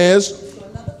 9 says,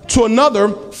 to another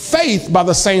faith by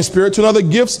the same Spirit, to another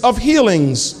gifts of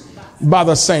healings by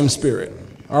the same Spirit.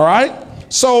 All right?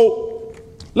 So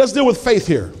let's deal with faith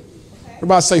here.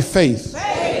 Everybody say faith.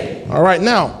 Faith. All right,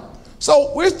 now,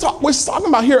 so we're talking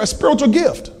about here a spiritual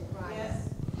gift.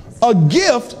 A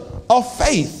gift of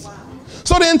faith.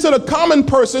 So then to the common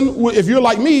person, if you're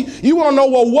like me, you want to know,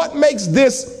 well, what makes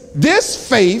this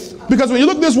faith? Because when you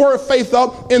look this word faith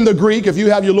up in the Greek, if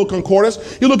you have your little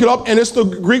concordance, you look it up and it's the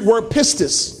Greek word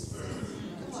pistis.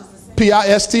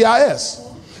 P-I-S-T-I-S,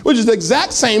 which is the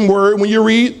exact same word when you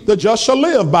read the just shall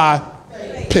live by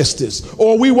pistis,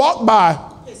 or we walk by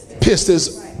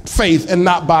pistis, faith, and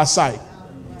not by sight.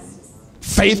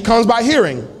 Faith comes by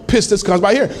hearing. Pistis comes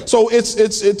by hearing. So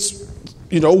it's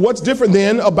you know, what's different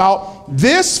then about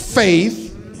this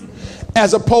faith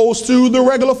as opposed to the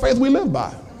regular faith we live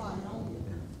by?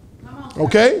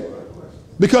 Okay?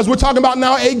 Because we're talking about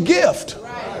now a gift.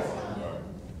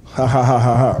 Ha ha ha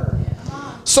ha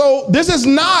ha. So this is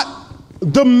not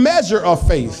the measure of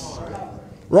faith.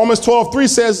 Romans 12:3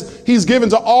 says he's given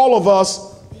to all of us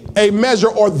a measure,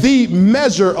 or the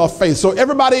measure of faith. So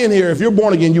everybody in here, if you're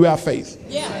born again, you have faith.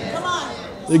 Yeah, come on.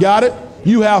 You got it?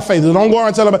 You have faith. Don't go around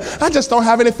and tell them, I just don't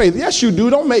have any faith. Yes, you do.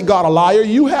 Don't make God a liar.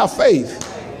 You have faith.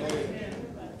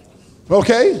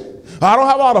 Okay? I don't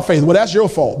have a lot of faith. Well, that's your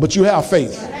fault, but you have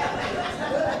faith.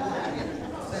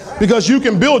 Because you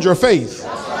can build your faith.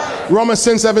 Romans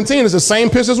 10:17 is the same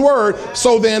pistis word.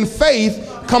 So then faith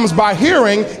comes by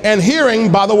hearing, and hearing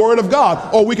by the word of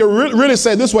God. Or we could really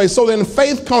say it this way. So then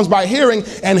faith comes by hearing,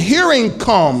 and hearing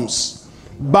comes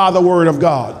by the word of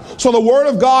God. So the word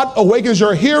of God awakens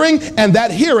your hearing, and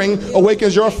that hearing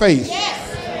awakens your faith.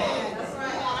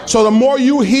 So the more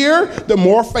you hear, the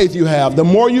more faith you have. The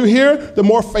more you hear, the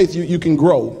more faith you can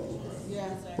grow.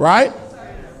 Right?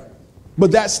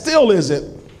 But that still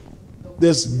isn't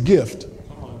this gift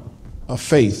of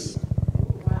faith.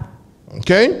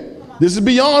 Okay? This is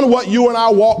beyond what you and I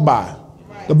walk by.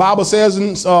 The Bible says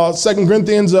in 2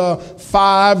 Corinthians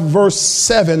 5 verse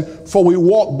 7, for we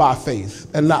walk by faith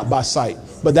and not by sight.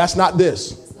 But that's not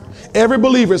this. Every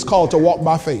believer is called to walk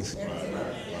by faith.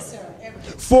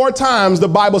 4 times the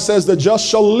Bible says the just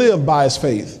shall live by his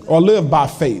faith, or live by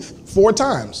faith. 4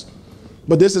 times.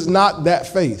 But this is not that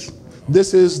faith.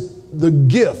 This is the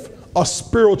gift, a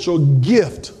spiritual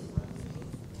gift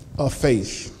of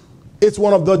faith. It's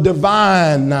one of the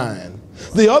divine 9.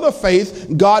 The other faith,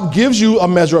 God gives you a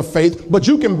measure of faith, but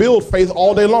you can build faith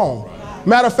all day long.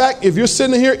 Matter of fact, if you're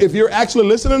sitting here, if you're actually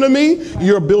listening to me,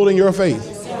 you're building your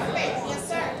faith.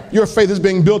 Your faith is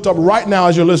being built up right now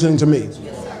as you're listening to me.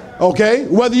 Okay?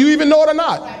 Whether you even know it or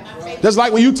not. Just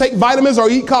like when you take vitamins or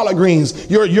eat collard greens,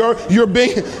 you're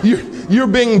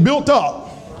being built up.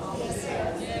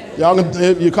 Y'all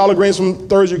can, your collard greens from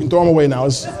Thursday, you can throw them away now.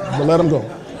 But let them go.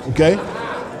 Okay?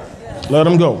 Let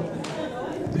them go.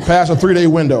 Past a 3-day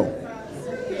window.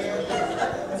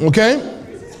 Okay?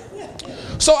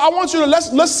 So I want you to,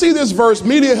 let's see this verse.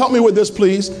 Media, help me with this,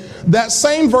 please. That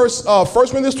same verse, 1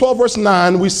 Corinthians 12, verse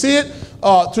 9, we see it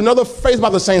to another faith by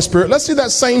the same Spirit. Let's see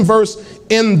that same verse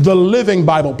in the Living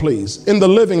Bible, please. In the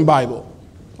Living Bible.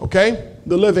 Okay?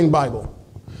 The Living Bible.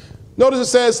 Notice it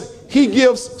says, he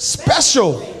gives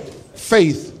special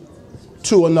faith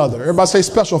to another. Everybody say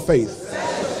special faith.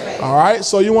 All right?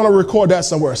 So you want to record that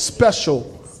somewhere. Special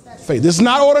faith. This is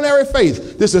not ordinary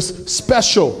faith. This is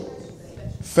special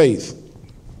faith.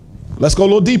 Let's go a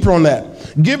little deeper on that.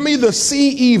 Give me the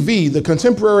CEV, the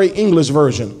Contemporary English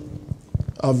Version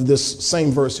of this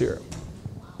same verse here.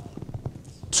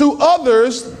 To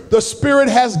others, the Spirit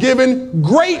has given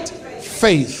great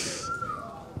faith.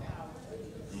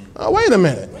 Now, wait a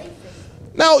minute.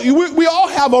 Now, we all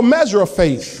have a measure of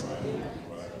faith.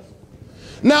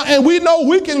 Now, and we know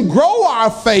we can grow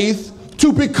our faith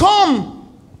to become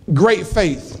great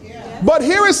faith. But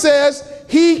here it says,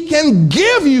 He can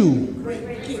give you.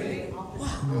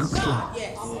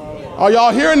 Are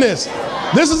y'all hearing this?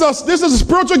 This is a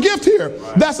spiritual gift here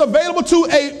that's available to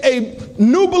a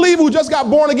new believer who just got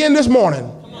born again this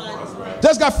morning.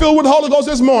 Just got filled with the Holy Ghost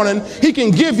this morning. He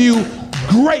can give you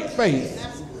great faith.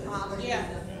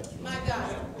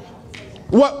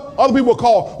 What other people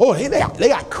call, oh, they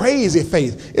got crazy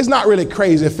faith. It's not really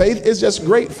crazy faith. It's just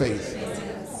great faith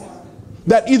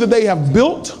that either they have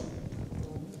built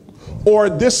or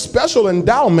this special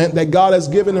endowment that God has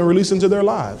given and released into their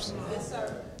lives.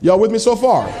 Y'all with me so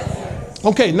far?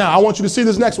 Okay, now I want you to see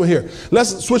this next one here.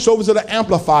 Let's switch over to the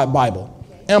Amplified Bible.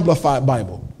 Amplified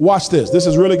Bible. Watch this. This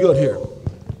is really good here.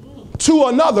 To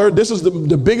another, this is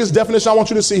the biggest definition I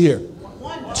want you to see here.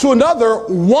 To another,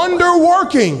 wonder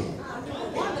working.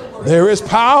 There is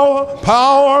power,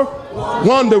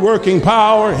 wonder working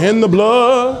power in the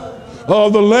blood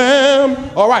of the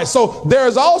Lamb. All right, so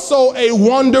there's also a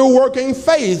wonder working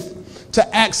faith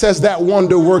to access that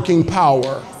wonder working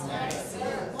power.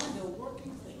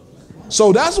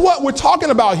 So that's what we're talking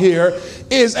about here,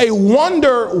 is a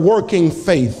wonder working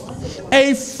faith.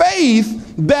 A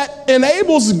faith that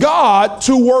enables God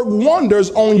to work wonders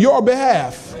on your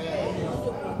behalf.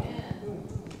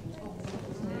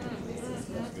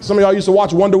 Some of y'all used to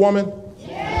watch Wonder Woman?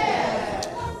 Yeah.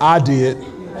 I did.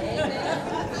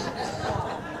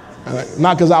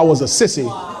 Not because I was a sissy,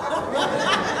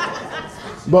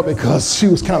 but because she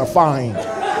was kind of fine.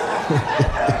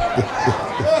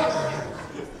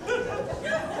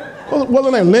 What was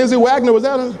her name? Lindsay Wagner? Was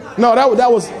that her? No, it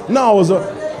was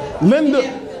Linda.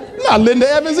 Not Linda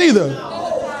Evans either.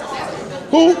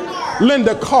 Who?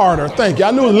 Linda Carter. Thank you.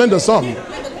 I knew it was Linda something.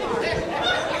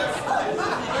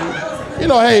 You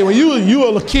know, hey, when you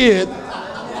were a kid,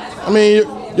 I mean,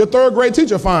 your third grade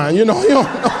teacher fine. You know, you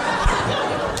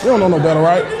don't know no better,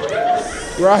 right?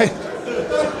 Right?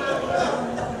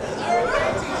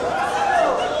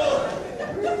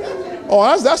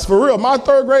 Oh, that's for real. My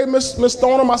third grade Miss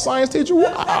Stoner, my science teacher.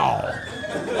 Wow.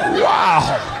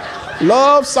 Wow.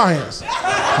 Love science.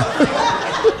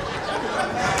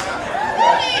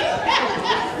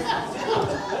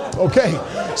 Okay.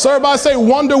 So everybody say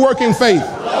wonder working faith.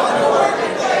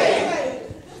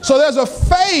 So there's a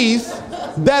faith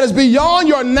that is beyond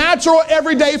your natural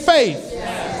everyday faith.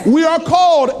 We are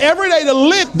called every day to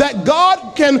live that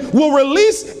God will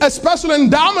release a special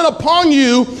endowment upon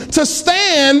you to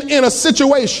stand in a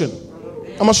situation.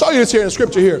 I'm going to show you this here in the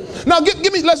scripture here. Now give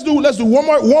me, let's do one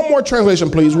more translation,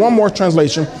 please. One more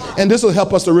translation. And this will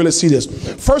help us to really see this.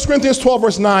 1 Corinthians 12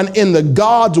 verse 9 in the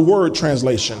God's Word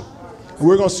translation.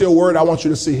 We're going to see a word I want you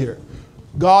to see here.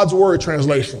 God's Word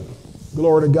translation.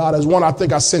 Glory to God. As one I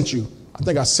think I sent you. I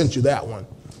think I sent you that one.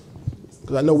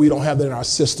 Because I know we don't have that in our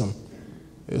system.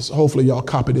 Hopefully y'all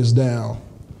copy this down.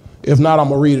 If not, I'm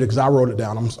going to read it because I wrote it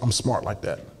down. I'm smart like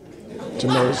that.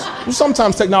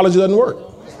 Sometimes technology doesn't work.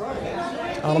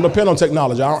 I don't depend on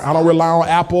technology. I don't rely on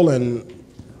Apple and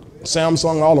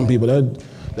Samsung, all them people.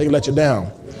 They can let you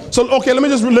down. So, okay, let me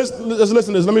just listen to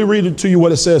this. Let me read it to you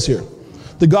what it says here.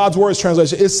 The God's Words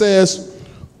translation. It says,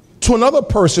 to another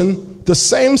person, the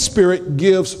same Spirit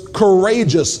gives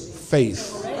courageous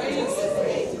faith.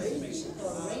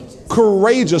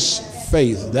 Courageous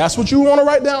faith. That's what you want to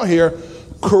write down here.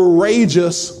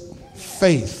 Courageous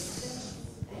faith.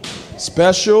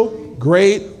 Special,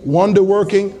 great,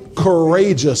 wonder-working,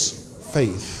 courageous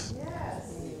faith.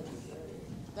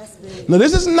 Now,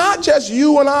 this is not just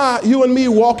you and me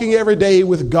walking every day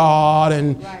with God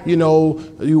and, you know,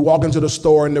 you walk into the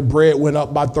store and the bread went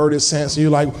up by 30 cents and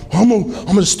you're like, I'm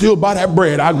gonna still buy that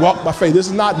bread. I walk by faith. This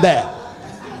is not that.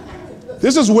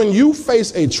 This is when you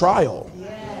face a trial.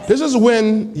 This is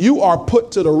when you are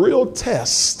put to the real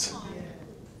test.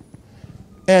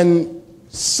 And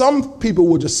some people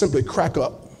will just simply crack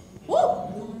up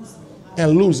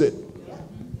and lose it.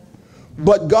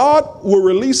 But God will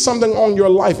release something on your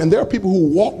life. And there are people who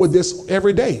walk with this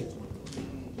every day,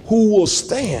 who will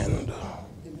stand.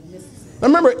 Now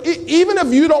remember, even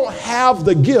if you don't have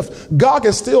the gift, God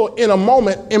can still, in a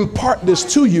moment, impart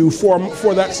this to you for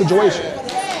that situation.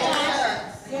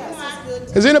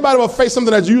 Has anybody ever faced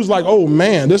something that you was like, oh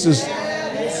man, this is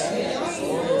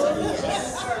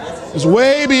it's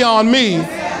way beyond me.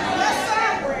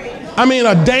 I mean,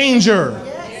 a danger.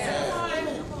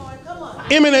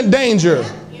 Imminent danger.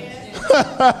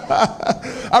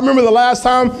 I remember the last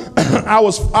time I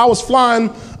was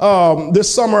flying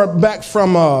this summer back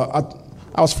from I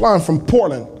was flying from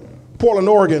Portland,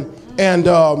 Oregon, and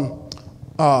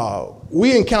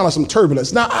we encountered some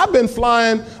turbulence. Now I've been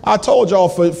flying, I told y'all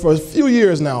for a few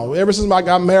years now. Ever since I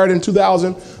got married in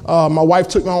 2000, my wife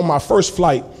took me on my first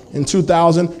flight in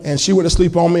 2000, and she went to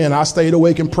sleep on me, and I stayed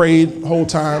awake and prayed the whole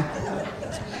time.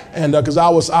 And because I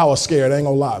was scared, I ain't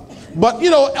gonna lie. But, you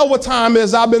know, over time,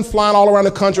 as I've been flying all around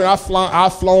the country, I've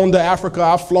flown to Africa,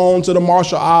 I've flown to the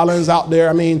Marshall Islands out there.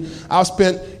 I mean, I've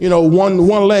spent, you know, one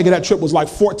leg of that trip was like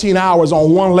 14 hours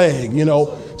on one leg, you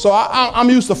know. So I'm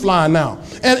used to flying now.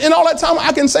 And in all that time,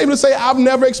 I can safely say I've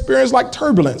never experienced like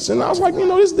turbulence. And I was like, you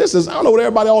know, this is, I don't know what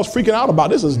everybody else freaking out about.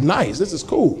 This is nice. This is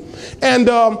cool. And,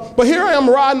 but here I am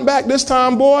riding back this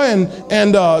time, boy,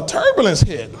 and turbulence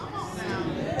hit.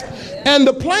 And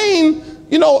the plane,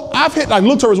 you know, I've hit like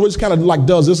little turbulence, which kind of like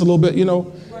does this a little bit, you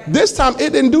know. This time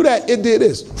it didn't do that. It did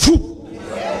this. I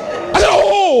said,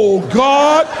 oh,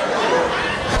 God.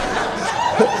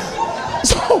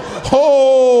 So,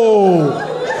 oh.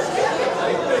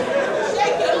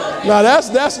 Now that's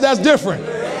different.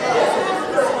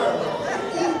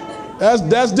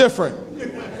 That's different.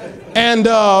 And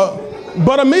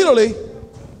but immediately,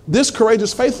 this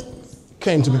courageous faith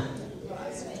came to me.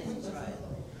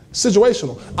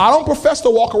 Situational. I don't profess to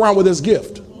walk around with this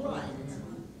gift,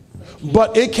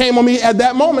 but it came on me at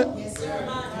that moment.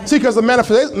 See, because the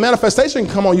manifestation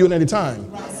can come on you at any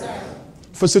time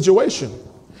for situation.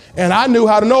 And I knew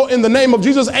how to know in the name of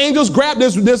Jesus, angels grab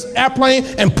this airplane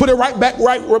and put it right back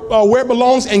where it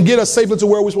belongs and get us safely to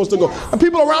where we're supposed to go. And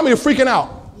people around me are freaking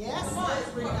out.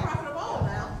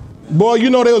 Boy, you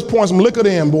know they was pouring some liquor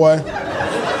in, boy.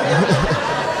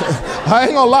 I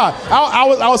ain't gonna lie.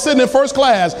 I was sitting in first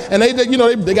class, and they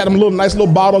got them nice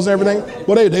little bottles and everything.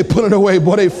 Boy, they put it away.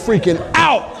 Boy, they freaking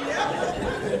out.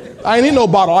 I ain't need no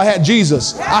bottle. I had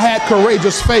Jesus. I had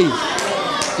courageous faith.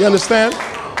 You understand?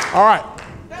 All right.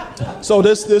 So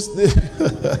this.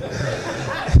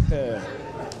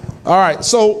 All right.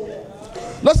 So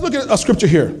let's look at a scripture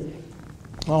here.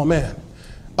 Oh man.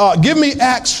 Give me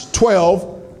Acts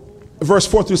 12, verse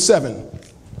 4 through 7.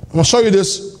 I'm gonna show you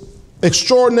this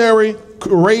extraordinary,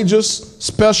 courageous,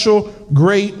 special,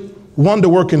 great,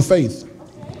 wonder-working faith.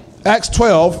 Acts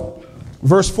 12,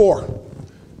 verse 4.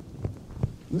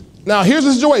 Now, here's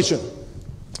the situation.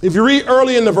 If you read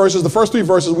early in the verses, the first three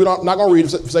verses, we're not going to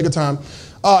read for the sake of time.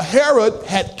 Herod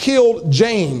had killed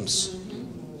James,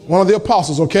 one of the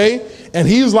apostles, okay? And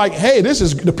he was like, hey, this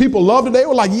is, the people loved it. They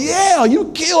were like, yeah,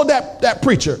 you killed that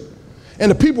preacher. And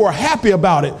the people were happy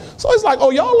about it. So he's like, oh,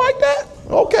 y'all like that?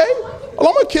 Okay. Well,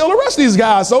 I'm going to kill the rest of these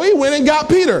guys. So he went and got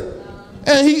Peter.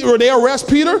 And they arrest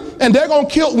Peter, and they're going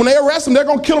to kill, when they arrest him, they're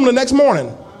going to kill him the next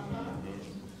morning.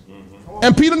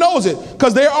 And Peter knows it,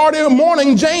 because they're already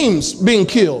mourning James being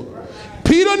killed.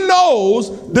 Peter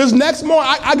knows this next morning,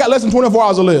 I got less than 24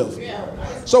 hours to live.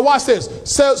 So watch this.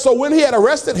 So when he had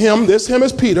arrested him, him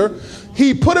is Peter,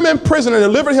 he put him in prison and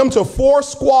delivered him to 4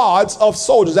 squads of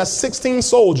soldiers, that's 16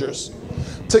 soldiers,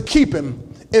 to keep him,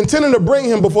 intending to bring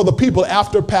him before the people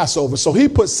after Passover. So he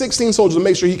put 16 soldiers to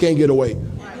make sure he can't get away.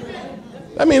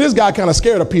 I mean, this guy kind of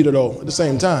scared of Peter, though, at the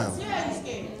same time.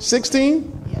 16?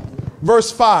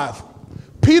 Verse 5.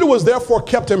 Peter was therefore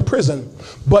kept in prison,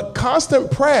 but constant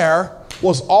prayer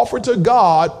was offered to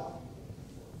God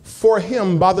for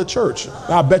him by the church.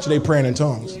 I bet you they praying in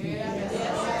tongues.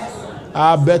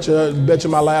 I bet you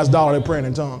my last dollar they're praying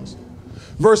in tongues.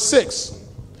 Verse 6.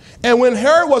 And when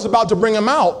Herod was about to bring him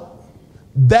out,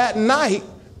 that night,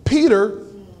 Peter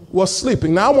was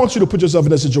sleeping. Now, I want you to put yourself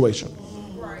in this situation.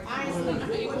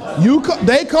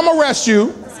 They come arrest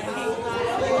you.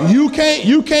 You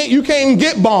can't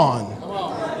get bond.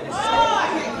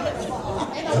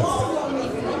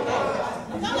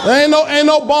 There ain't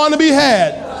no bond to be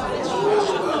had.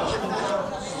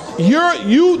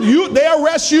 They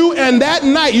arrest you, and that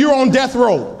night you're on death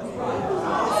row.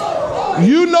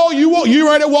 You know you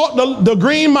ready to walk the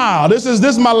green mile. This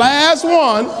is my last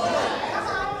one.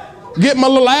 Get my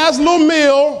last little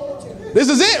meal. This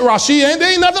is it, Rashi.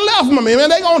 There ain't nothing left for me, man.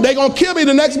 They gonna kill me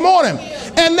the next morning.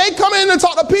 And they come in and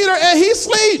talk to Peter, and he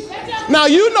sleep. Now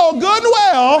you know good and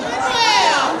well.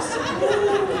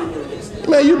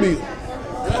 Man, you be.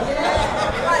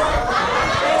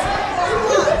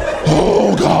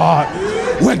 Oh God.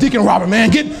 Where Deacon Robert, man?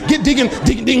 Get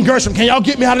Deacon Gershom. Can y'all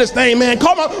get me out of this thing, man?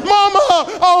 Call my mama.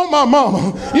 Oh, my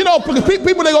mama. You know,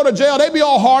 people, they go to jail, they be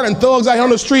all hard and thugs out here on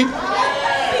the street.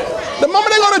 The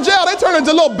moment they go to jail, they turn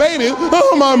into a little baby.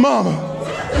 Oh, my mama.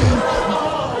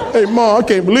 Hey, Mom, I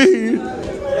can't believe.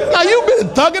 Now, you've been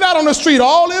thugging out on the street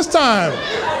all this time.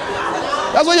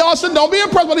 That's why y'all don't be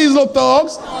impressed with these little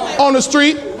thugs on the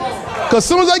street. Because as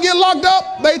soon as they get locked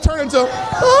up, they turn into...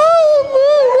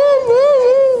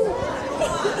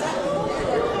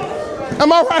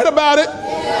 Am I right about it?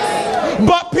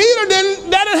 But Peter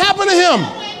that didn't happen to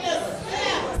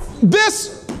him.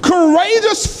 This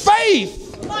courageous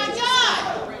faith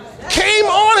came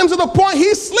on him to the point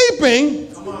he's sleeping,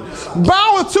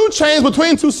 bound with 2 chains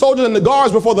between 2 soldiers, and the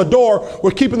guards before the door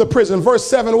were keeping the prison. Verse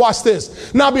 7, watch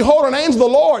this. Now behold, an angel of the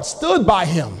Lord stood by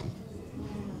him.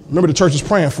 Remember, the church is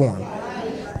praying for him.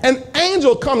 An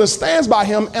angel comes and stands by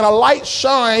him, and a light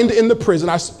shined in the prison.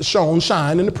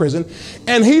 Shined in the prison.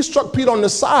 And he struck Peter on the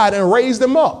side and raised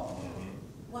him up.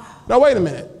 Wow. Now, wait a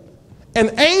minute.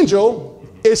 An angel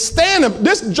is standing.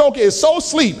 This joke is so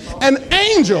sleep. An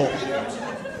angel.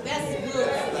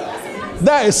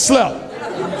 That is slept.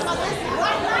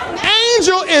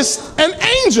 An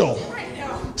angel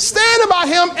standing by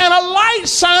him, and a light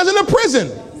shines in the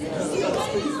prison.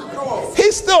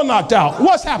 He's still knocked out.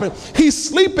 What's happened? He's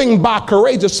sleeping by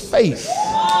courageous faith.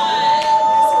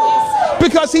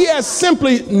 Because he has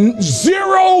simply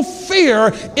zero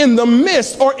fear in the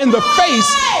midst or in the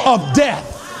face of death.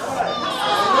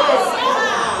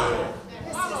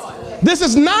 This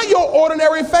is not your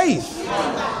ordinary faith.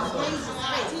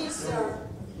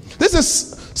 This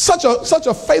is such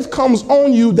a faith comes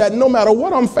on you that no matter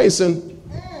what I'm facing,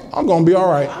 I'm going to be all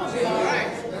right.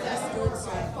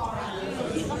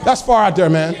 That's far out there,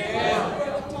 man.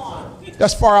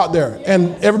 That's far out there.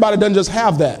 And everybody doesn't just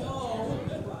have that.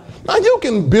 Now, you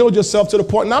can build yourself to the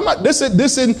point. Now, I'm not, this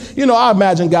is, you know, I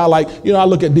imagine a guy like, you know, I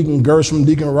look at Deacon Gershom,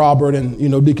 Deacon Robert, and, you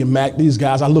know, Deacon Mac, these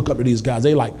guys, I look up to these guys.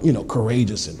 They like, you know,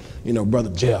 courageous. And, you know,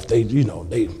 Brother Jeff, they, you know,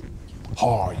 they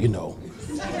hard, you know.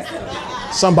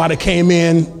 Somebody came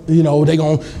in, you know, they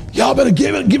going, y'all better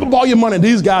give up all your money.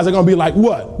 These guys are going to be like,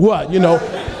 what, you know.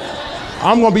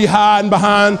 I'm going to be hiding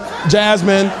behind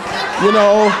Jasmine, you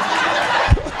know.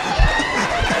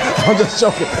 I'm just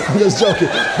joking.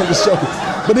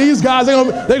 But these guys, they're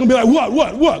going to be like,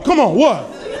 what? Come on, what?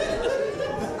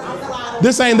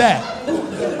 This ain't that.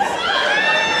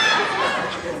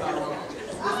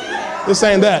 This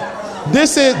ain't that.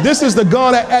 This is the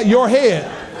gun at your head.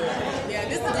 Yeah,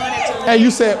 this is the gun at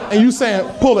your head. And you saying,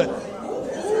 pull it.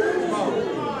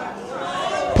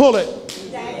 Pull it.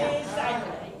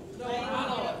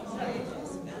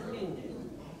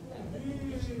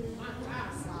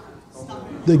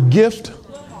 The gift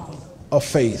of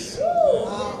faith.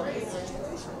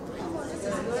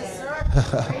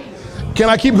 Can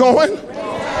I keep going?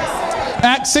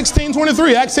 Acts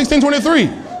 16:23. Acts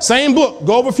 16:23. Same book.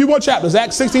 Go over a few more chapters.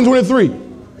 Acts 16:23.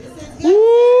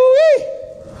 Woo-wee.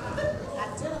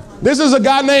 This is a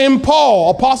guy named Paul,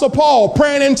 Apostle Paul,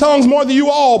 praying in tongues more than you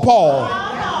all, Paul.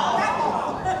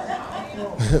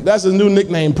 That's his new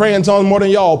nickname, praying in tongues more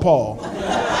than y'all, Paul.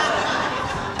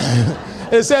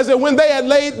 It says that when they had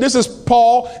laid, this is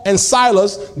Paul and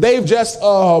Silas, they've just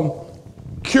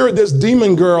cured this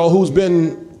demon girl who's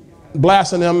been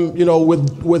blasting them, you know,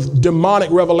 with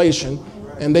demonic revelation,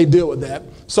 and they deal with that.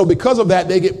 So because of that,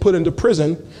 they get put into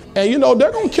prison, and, you know,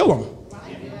 they're going to kill him.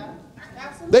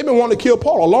 They've been wanting to kill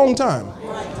Paul a long time.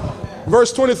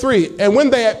 Verse 23, and when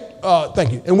they had,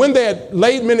 and when they had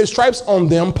laid many stripes on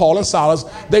them, Paul and Silas,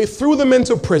 they threw them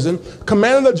into prison,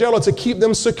 commanding the jailer to keep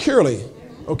them securely.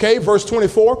 Okay, verse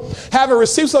 24, having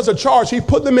received such a charge, he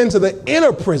put them into the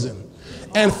inner prison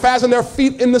and fastened their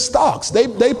feet in the stocks. They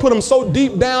put them so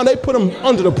deep down, they put them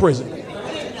under the prison.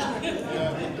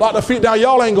 Lock the feet down,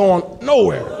 y'all ain't going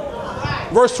nowhere.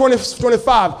 Verse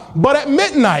 25, but at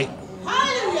midnight,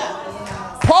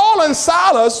 Paul and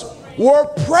Silas were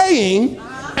praying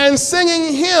and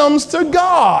singing hymns to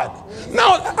God.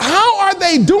 Now, how are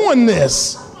they doing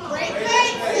this?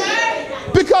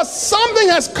 Because something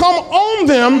has come on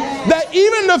them that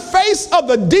even in the face of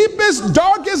the deepest,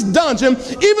 darkest dungeon,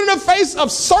 even in the face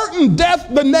of certain death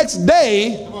the next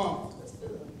day,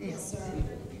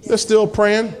 they're still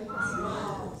praying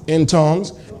in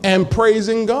tongues and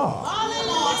praising God.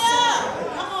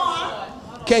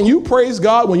 Can you praise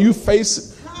God when you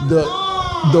face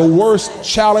the worst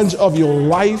challenge of your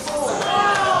life?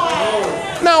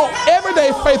 Now,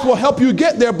 everyday faith will help you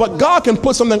get there, but God can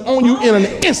put something on you in an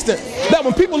instant that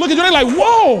when people look at you, they're like,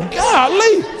 whoa,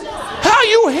 golly, how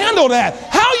you handle that?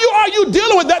 How are you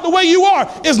dealing with that the way you are?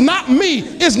 It's not me.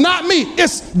 It's not me.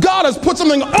 It's God has put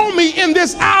something on me in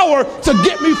this hour to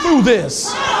get me through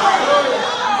this.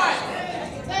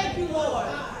 Thank you, Lord.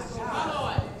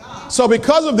 So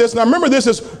because of this, now remember, this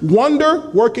is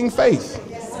wonder-working faith.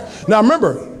 Now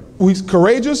remember,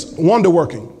 courageous,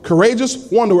 wonder-working. Courageous,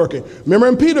 wonder-working. Remember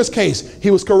in Peter's case,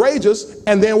 he was courageous,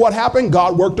 and then what happened?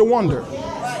 God worked a wonder.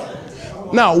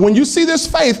 Now, when you see this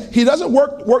faith, he doesn't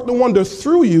work the wonder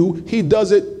through you, he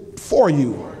does it for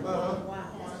you.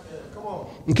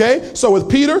 Okay, so with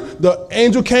Peter, the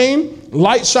angel came,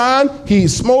 light shined, he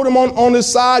smote him on his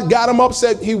side, got him up,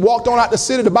 said he walked on out the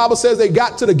city. The Bible says they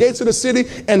got to the gates of the city,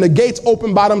 and the gates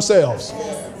opened by themselves.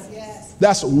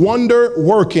 That's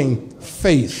wonder-working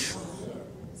faith.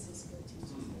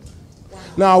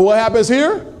 Now, what happens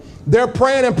here? They're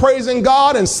praying and praising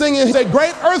God and singing a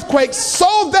great earthquake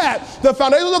so that the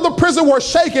foundations of the prison were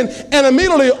shaken, and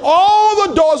immediately all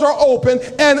the doors are open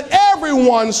and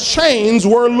everyone's chains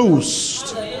were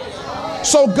loosed.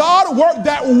 So God worked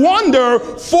that wonder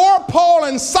for Paul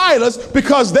and Silas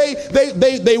because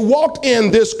they walked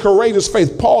in this courageous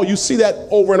faith. Paul, you see that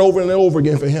over and over and over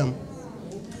again for him.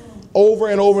 Over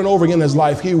and over and over again in his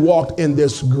life, he walked in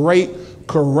this great,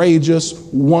 courageous,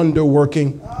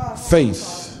 wonder-working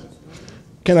faith.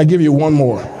 Can I give you one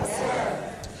more?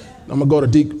 I'm going to go to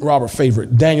Deacon Robert's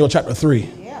favorite, Daniel chapter 3.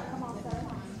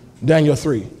 Daniel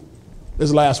 3. This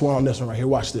is the last one on this one right here.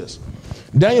 Watch this.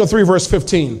 Daniel 3, verse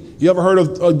 15. You ever heard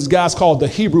of these guys called the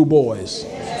Hebrew boys?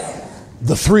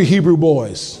 The three Hebrew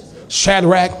boys.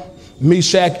 Shadrach,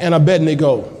 Meshach, and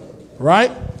Abednego.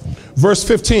 Right? Verse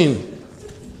 15.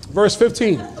 Verse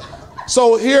 15.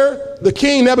 So here, the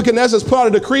king Nebuchadnezzar has put out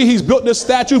a decree. He's built this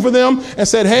statue for them and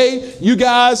said, hey, you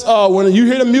guys, when you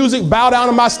hear the music, bow down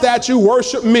to my statue,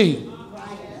 worship me.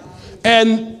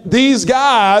 And these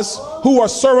guys who are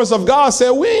servants of God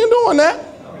said, we ain't doing that.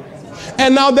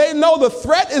 And now they know the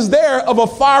threat is there of a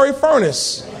fiery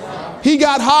furnace. He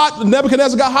got hot.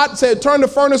 Nebuchadnezzar got hot, said, turn the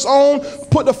furnace on,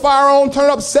 put the fire on, turn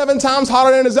it up 7 times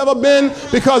hotter than it's ever been.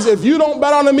 Because if you don't bow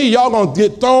down to me, y'all going to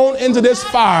get thrown into this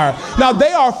fire. Now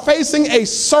they are facing a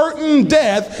certain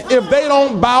death if they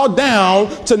don't bow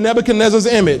down to Nebuchadnezzar's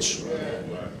image.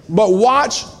 But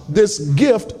watch this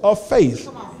gift of faith,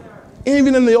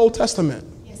 even in the Old Testament.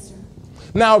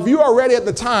 Now, if you are ready at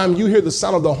the time, you hear the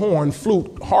sound of the horn,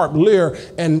 flute, harp, lyre,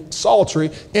 and psaltery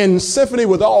in symphony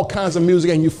with all kinds of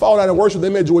music, and you fall down and worship the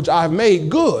image which I have made,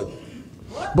 good.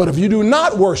 But if you do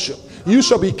not worship, you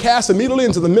shall be cast immediately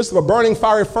into the midst of a burning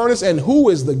fiery furnace, and who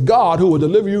is the God who will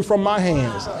deliver you from my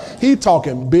hands? He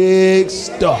talking big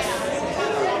stuff.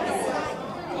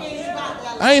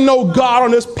 I ain't no God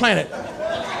on this planet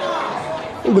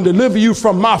who can deliver you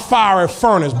from my fiery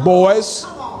furnace, boys.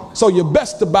 So you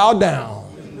best to bow down.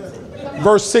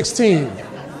 Verse 16,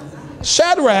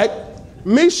 Shadrach,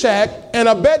 Meshach, and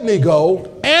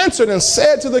Abednego answered and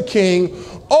said to the king,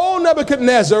 O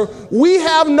Nebuchadnezzar, we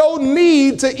have no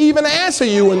need to even answer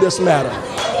you in this matter.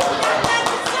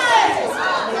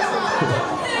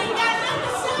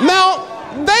 Now,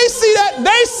 they see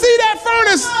that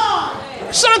furnace.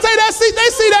 Shante, they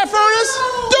see that furnace.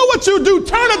 Do what you do.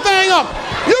 Turn the thing up.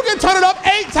 You can turn it up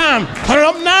 8 times. Turn it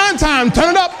up 9 times.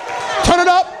 Turn it up. Turn it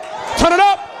up. Turn it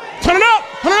up. Turn it up.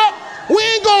 Turn it up. We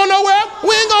ain't going nowhere.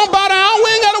 We ain't going to bow down. We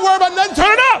ain't got to worry about nothing.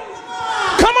 Turn it up.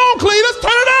 Come on, Cletus.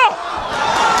 Turn it up.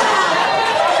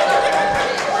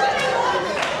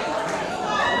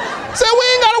 Say, we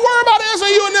ain't got to worry about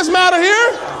answering you in this matter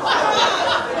here.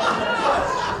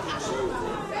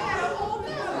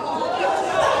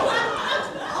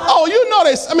 Oh, you know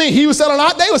this. I mean, he was selling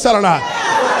out. They were selling out.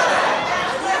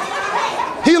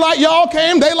 He like y'all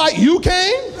came. They like you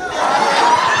came.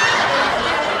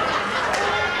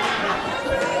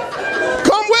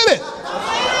 Come with it.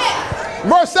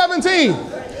 Verse 17.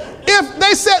 If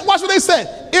they said, watch what they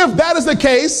said. If that is the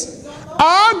case,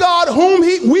 our God whom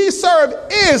we serve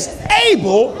is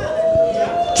able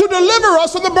to deliver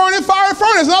us from the burning fiery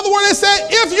furnace. In other words, they said,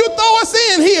 if you throw us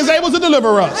in, he is able to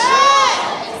deliver us.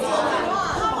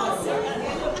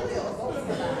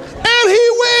 And he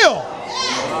will.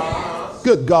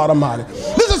 Good God Almighty.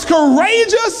 This is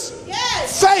courageous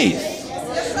faith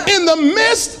in the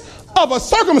midst of a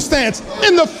circumstance,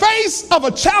 in the face of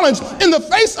a challenge, in the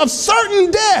face of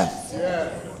certain death.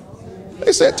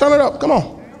 They said, turn it up. Come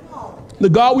on. The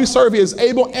God we serve is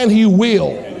able and he will.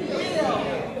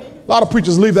 A lot of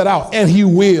preachers leave that out. And he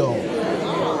will.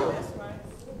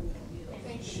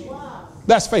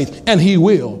 That's faith. And he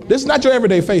will. This is not your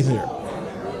everyday faith here.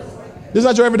 This is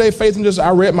not your everyday faith and just, I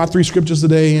read my 3 scriptures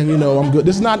today and, you know, I'm good.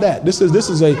 This is not that. This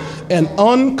is an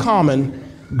uncommon,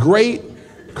 great,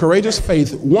 courageous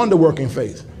faith, wonder-working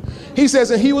faith. He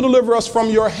says, and he will deliver us from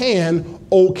your hand,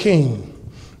 O king.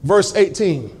 Verse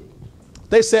 18.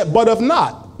 They said, but if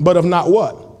not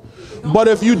what? But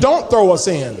if you don't throw us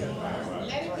in.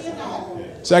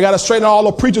 So I got to straighten all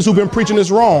the preachers who've been preaching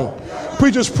this wrong.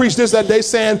 Preachers preach this that they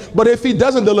saying, but if he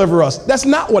doesn't deliver us. That's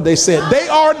not what they said. They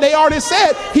already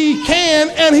said he can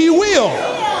and he will.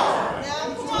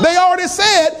 They already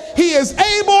said he is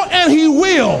able and he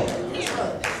will.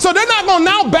 So they're not going to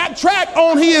now backtrack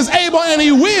on he is able and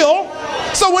he will.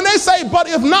 So when they say, but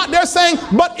if not, they're saying,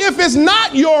 but if it's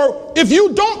not if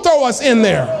you don't throw us in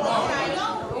there,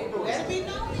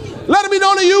 let it be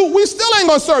known to you, we still ain't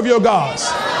going to serve your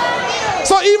gods.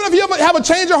 So even if you have a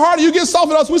change of heart, you get soft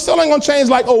with us, we still ain't going to change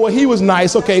like, oh, well, he was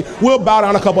nice. Okay, we'll bow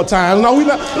down a couple of times. No, we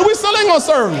still ain't going to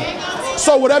serve him.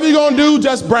 So whatever you're going to do,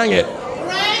 just bring it.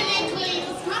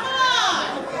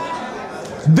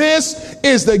 This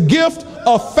is the gift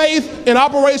of faith in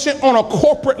operation on a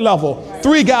corporate level.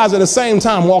 3 guys at the same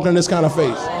time walking in this kind of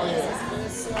faith.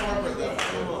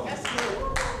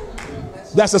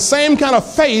 That's the same kind of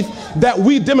faith that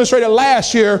we demonstrated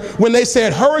last year when they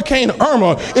said Hurricane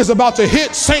Irma is about to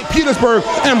hit St. Petersburg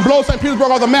and blow St.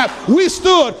 Petersburg off the map. We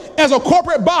stood as a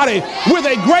corporate body with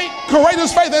a great,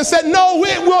 courageous faith and said, no,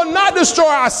 it will not destroy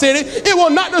our city. It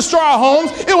will not destroy our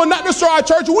homes. It will not destroy our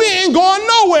church. We ain't going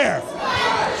nowhere.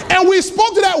 And we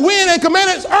spoke to that wind and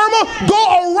commanded Irma,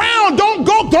 go around.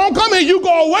 Don't come here. You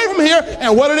go away from here.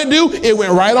 And what did it do? It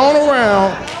went right on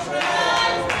around.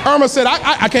 Irma said,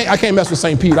 I can't mess with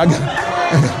St. Pete.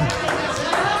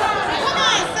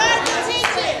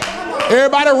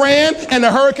 Everybody ran and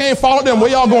the hurricane followed them.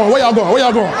 Where y'all going? Where y'all going? Where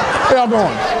y'all going? Where y'all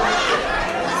going?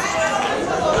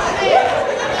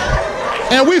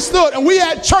 And we stood and we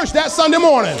had church that Sunday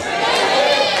morning.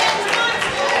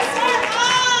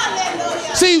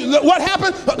 See what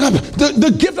happened?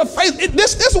 The gift of faith.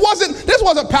 This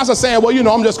wasn't Pastor saying, well,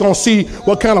 I'm just gonna see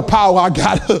what kind of power I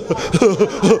got.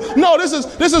 No, this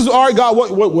is all right, God.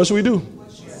 What should we do?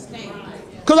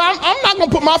 Because I'm not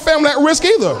gonna put my family at risk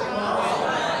either.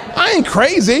 I ain't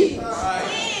crazy,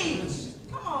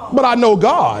 but I know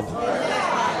God.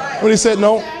 When He said,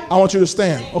 no, I want you to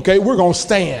stand. Okay, we're gonna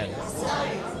stand.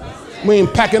 We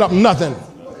ain't packing up nothing.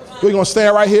 We're gonna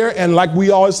stand right here, and like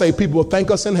we always say, people will thank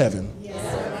us in heaven.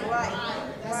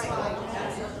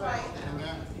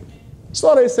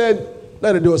 So they said,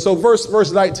 let it do it. So verse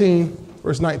 19,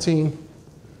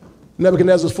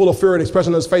 Nebuchadnezzar was full of fear and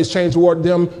expression of his face changed toward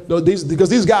them because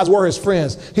these guys were his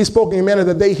friends. He spoke in a manner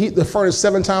that they heat the furnace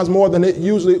 7 times more than it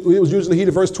was usually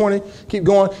heated. Verse 20, keep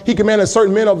going. He commanded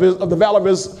certain men of the valor of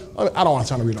his, I don't want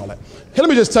time to read all that. Here, let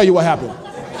me just tell you what happened.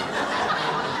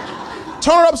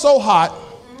 Turn it up so hot,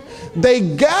 they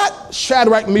got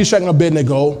Shadrach, Meshach, and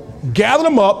Abednego, gathered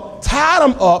them up, tied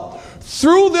them up,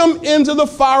 threw them into the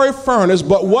fiery furnace.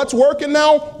 But what's working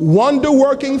now?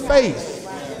 Wonder-working faith.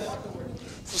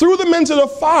 Threw them into the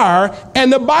fire,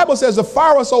 and the Bible says the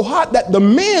fire was so hot that the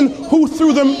men who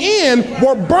threw them in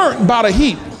were burnt by the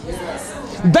heat.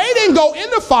 They didn't go in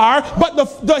the fire, but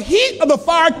the heat of the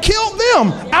fire killed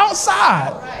them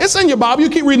outside. It's in your Bible. You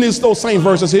keep reading those same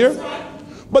verses here.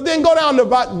 But then go down to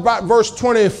about verse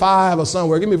 25 or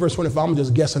somewhere. Give me verse 25. I'm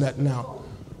just guessing that now.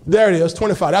 There it is,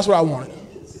 25. That's what I wanted.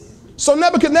 So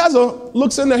Nebuchadnezzar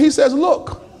looks in there. He says,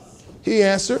 look, he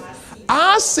answered,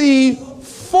 I see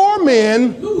 4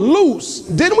 men loose.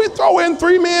 Didn't we throw in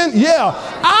 3 men? Yeah.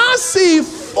 I see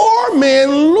 4 men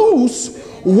loose,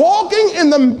 walking in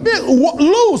the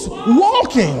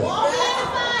walking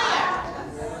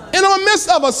in the midst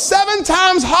of a 7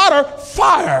 times hotter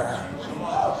fire.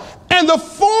 And the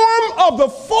form of the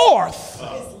fourth,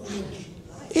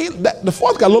 the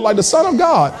fourth guy looked like the Son of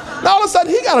God. Now all of a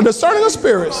sudden he got a discerning of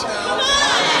spirits.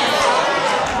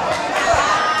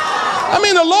 I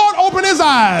mean, the Lord opened his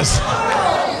eyes.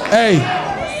 Hey,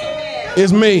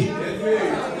 it's me.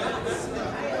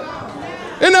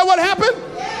 Isn't that what happened?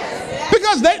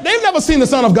 Because they've never seen the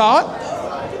Son of God.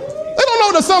 They don't know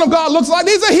what the Son of God looks like.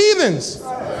 These are heathens.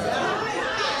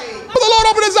 But the Lord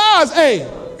opened his eyes. Hey,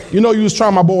 you know you was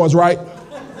trying my boys, right?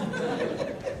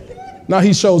 Now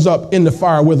he shows up in the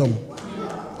fire with them.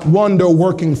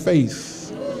 Wonder-working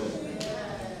faith.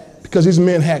 Because these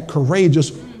men had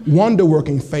courageous,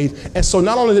 wonder-working faith. And so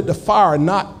not only did the fire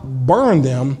not burn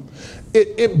them,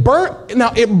 it burnt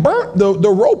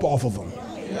the rope off of them.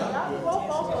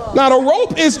 Now the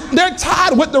rope they're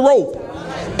tied with the rope.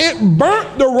 It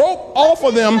burnt the rope off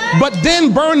of them, but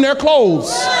then burned their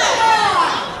clothes.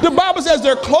 The Bible says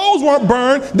their clothes weren't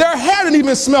burned. Their hair didn't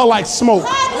even smell like smoke.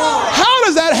 How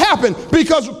does that happen?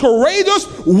 Because courageous,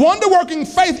 wonder-working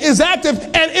faith is active,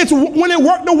 and it's when it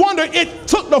worked the wonder, it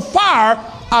took the fire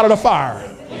out of the fire.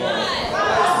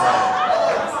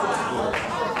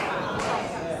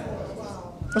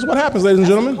 That's what happens, ladies and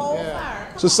gentlemen.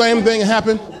 It's the same thing that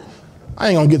happened. I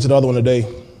ain't going to get to the other one today.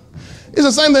 It's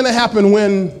the same thing that happened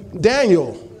when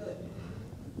Daniel,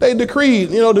 they decreed,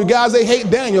 the guys, they hate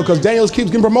Daniel because Daniel keeps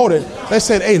getting promoted. They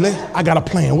said, hey, I got a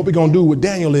plan. What we're going to do with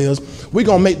Daniel is we're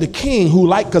going to make the king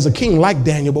because the king liked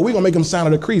Daniel, but we're going to make him sign a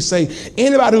decree. Say,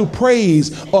 anybody who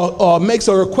prays or makes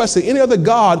a request to any other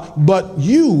God but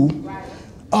you,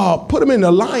 put him in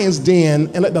the lion's den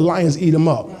and let the lions eat him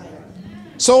up.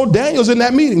 So Daniel's in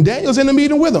that meeting. Daniel's in the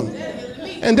meeting with him.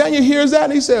 And Daniel hears that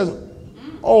and he says,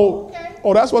 oh,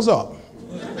 that's what's up.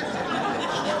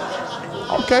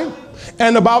 Okay.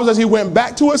 And the Bible says he went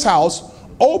back to his house,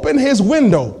 opened his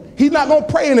window. He's not going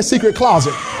to pray in the secret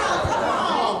closet.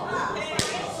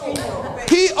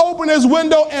 He opened his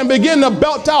window and began to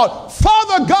belt out,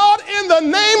 Father God, in the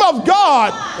name of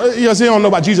God. Yes, he don't know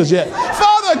about Jesus yet.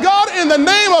 Father God, in the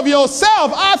name of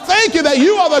yourself, I thank you that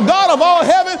you are the God of all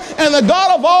heaven and the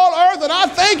God of all earth. And I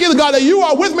thank you, God, that you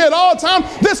are with me at all times.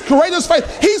 This courageous faith.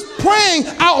 He's praying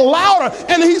out louder.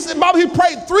 And he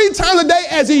prayed 3 times a day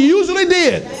as he usually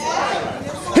did.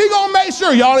 He gonna make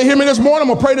sure. Y'all didn't hear me this morning.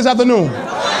 I'm gonna pray this afternoon.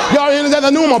 Y'all didn't hear this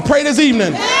afternoon. I'm gonna pray this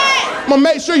evening. I'm gonna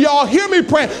make sure y'all hear me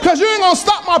praying, because you ain't gonna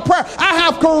stop my prayer. I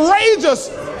have courageous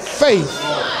faith.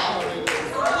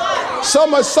 So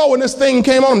much so when this thing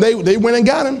came on, they went and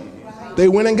got him. They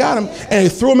went and got him, and they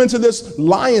threw him into this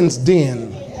lion's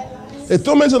den. They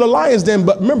threw him into the lion's den,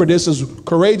 but remember, this is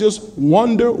courageous,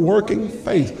 wonder-working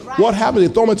faith. What happened?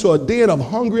 They throw him into a den of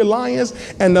hungry lions,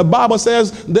 and the Bible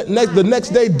says that the next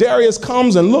day Darius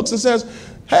comes and looks and says,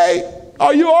 hey,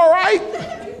 are you all right?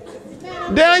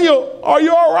 Daniel, are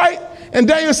you all right? And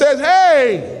Daniel says,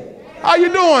 hey, how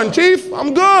you doing, Chief?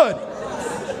 I'm good.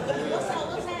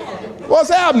 What's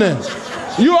happening?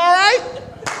 You all right?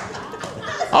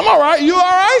 I'm all right. You all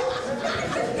right?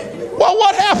 Well,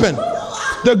 what happened?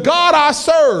 The God I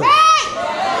serve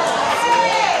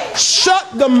shut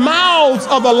the mouths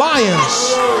of the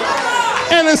lions.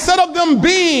 And instead of them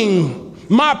being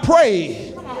my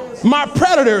prey, my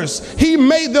predators, he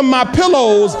made them my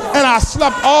pillows, and I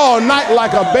slept all night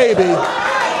like a baby.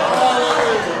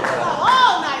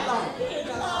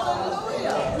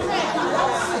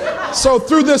 So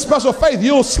through this special faith,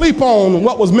 you'll sleep on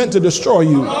what was meant to destroy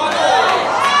you.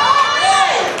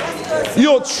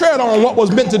 You'll tread on what was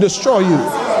meant to destroy you.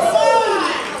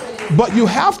 But you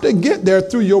have to get there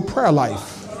through your prayer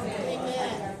life.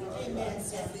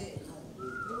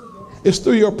 It's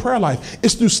through your prayer life.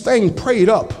 It's through staying prayed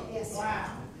up.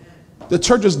 The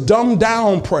church is dumbed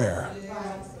down prayer.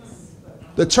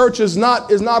 The church is not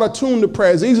attuned to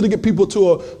prayer. It's easy to get people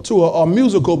to a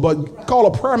musical, but call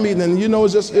a prayer meeting, and you know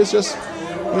it's just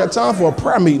you got time for a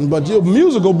prayer meeting. But your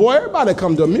musical, boy, everybody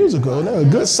come to a musical. They're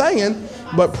good singing,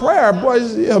 but prayer,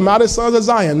 boys, mighty sons of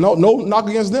Zion. No knock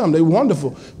against them. They're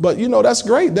wonderful. But you know that's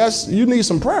great. You need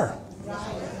some prayer.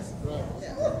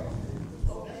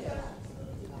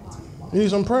 You need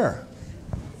some prayer.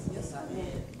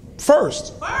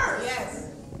 First.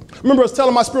 Remember I was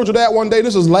telling my spiritual dad one day,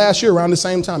 this was last year around the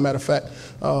same time, matter of fact,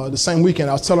 the same weekend,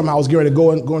 I was telling him I was getting ready to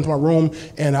go into my room,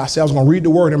 and I said I was going to read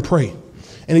the word and pray.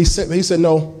 And he said,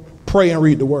 no, pray and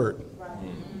read the word.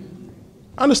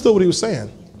 I understood what he was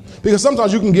saying. Because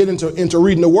sometimes you can get into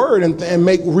reading the word and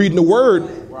make reading the word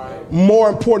more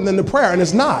important than the prayer, and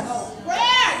it's not.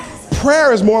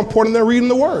 Prayer is more important than reading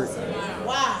the word.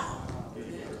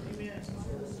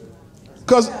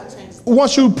 Because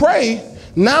once you pray,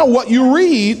 now what you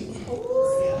read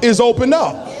is opened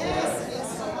up.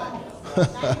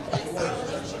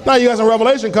 Now you got some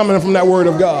revelation coming in from that word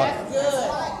of God.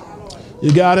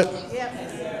 You got it?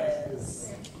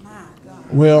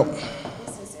 Well,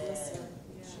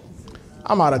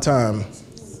 I'm out of time,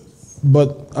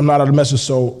 but I'm not out of message,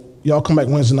 so y'all come back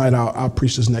Wednesday night, I'll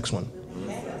preach this next one.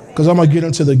 Because I'm going to get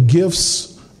into the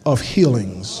gifts of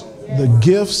healings. The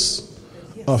gifts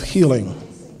of healing.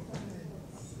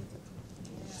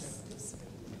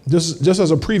 Just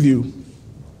as a preview,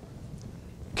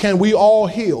 can we all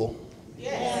heal?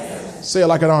 Yes. Say it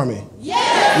like an army.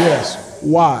 Yes.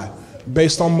 Why?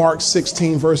 Based on Mark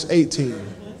 16, verse 18.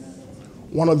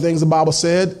 One of the things the Bible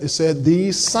said, it said,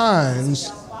 these signs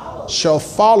shall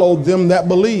follow them that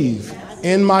believe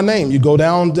in my name. You go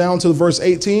down to verse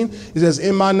 18. It says,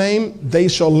 in my name, they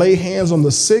shall lay hands on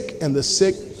the sick, and the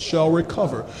sick shall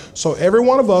recover. So every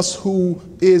one of us who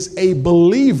is a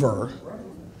believer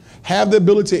have the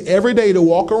ability every day to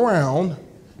walk around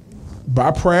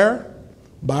by prayer,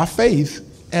 by faith,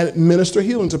 and minister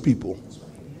healing to people.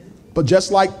 But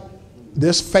just like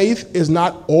this faith is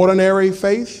not ordinary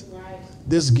faith,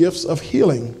 this gifts of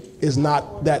healing is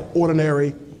not that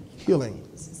ordinary healing.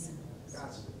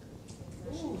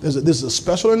 This is a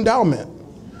special endowment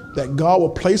that God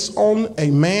will place on a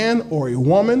man or a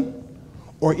woman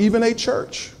or even a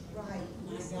church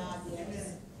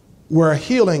where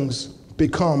healings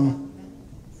become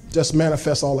just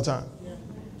manifest all the time.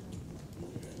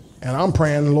 And I'm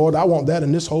praying, Lord, I want that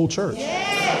in this whole church.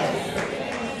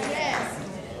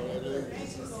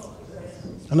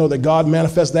 I know that God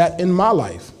manifests that in my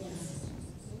life.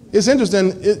 It's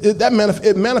interesting,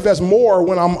 it manifests more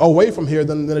when I'm away from here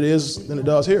than it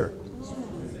does here.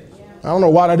 I don't know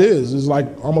why that is. It's like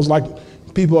almost like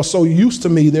people are so used to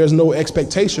me, there's no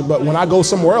expectation. But when I go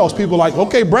somewhere else, people are like,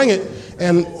 okay, bring it.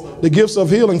 And The gifts of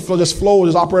healing just flow,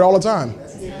 just operate all the time.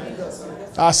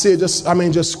 I see it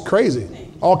just crazy.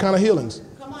 All kind of healings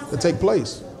that take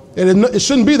place. And it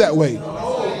shouldn't be that way.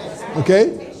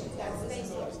 Okay?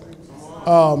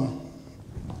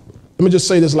 Let me just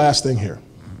say this last thing here.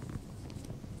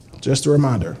 Just a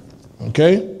reminder.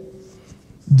 Okay?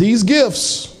 These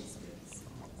gifts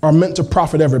are meant to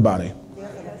profit everybody.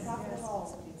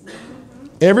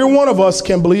 Every one of us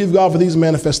can believe God for these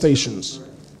manifestations.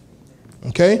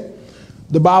 Okay?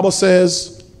 The Bible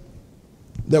says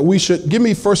that we should, give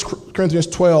me 1 Corinthians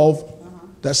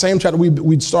 12, that same chapter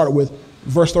we started with,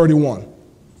 verse 31.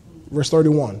 Verse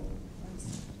 31.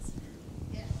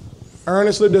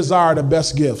 Earnestly desire the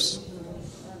best gifts.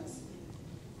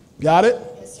 Got it?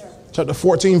 Yes, sir. Chapter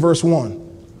 14, verse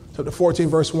 1. Chapter 14,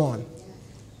 verse 1.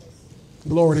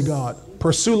 Glory to God.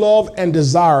 Pursue love and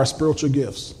desire spiritual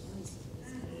gifts.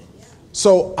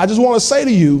 So I just want to say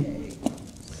to you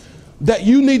that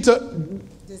you need to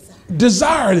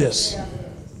desire this.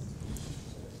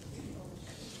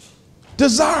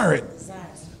 Desire it.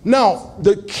 Now,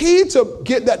 the key to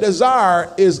get that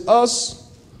desire is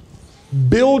us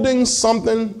building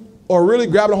something or really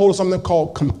grabbing a hold of something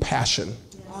called compassion.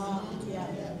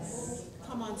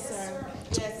 Come on, sir.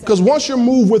 Because once you're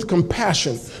moved with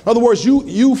compassion, in other words,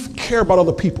 you care about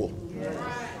other people.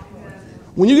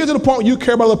 When you get to the point where you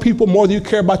care about other people more than you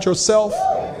care about yourself,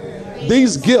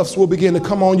 these gifts will begin to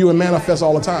come on you and manifest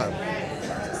all the time.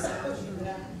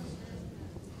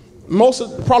 Most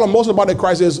of the body of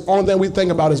Christ is only thing we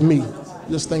think about is me.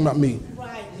 Just think about me.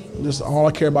 Just all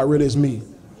I care about really is me.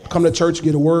 Come to church,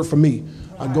 get a word for me.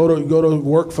 I go to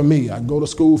work for me. I go to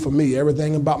school for me.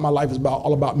 Everything about my life is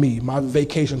all about me. My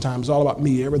vacation time is all about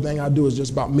me. Everything I do is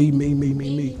just about me.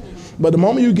 But the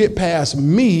moment you get past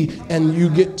me and you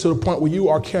get to the point where you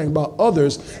are caring about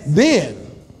others, then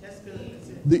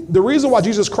the reason why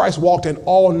Jesus Christ walked in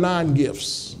all 9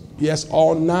 gifts, yes,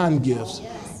 all 9 gifts,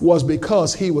 was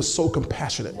because he was so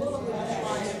compassionate. The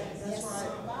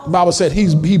Bible said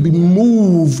he be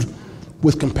moved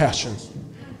with compassion.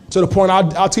 To the point,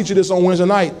 I'll teach you this on Wednesday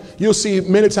night. You'll see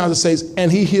many times it says,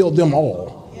 and he healed them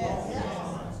all.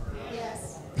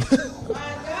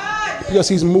 Because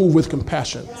he's moved with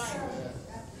compassion.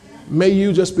 May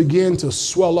you just begin to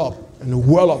swell up and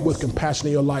well up with compassion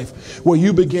in your life, where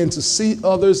you begin to see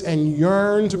others and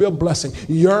yearn to be a blessing,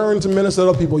 yearn to minister to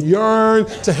other people, yearn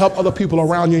to help other people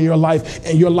around you in your life,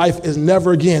 and your life is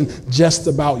never again just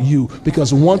about you,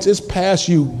 because once it's past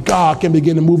you, God can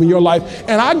begin to move in your life.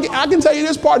 And I can tell you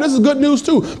this part, this is good news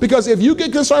too, because if you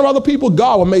get concerned about other people,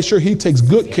 God will make sure he takes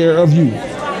good care of you.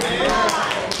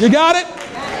 You got it?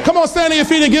 Come on, stand on your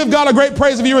feet and give God a great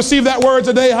praise if you receive that word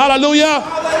today. Hallelujah.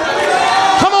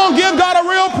 Come on, give God a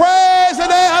real praise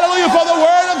today. Hallelujah, for the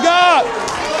word of God.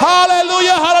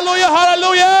 Hallelujah, hallelujah,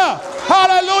 hallelujah.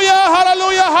 Hallelujah,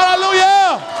 hallelujah,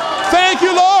 hallelujah. Thank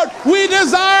you, Lord. We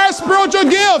desire spiritual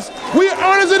gifts. We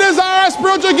earnestly desire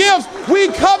spiritual gifts. We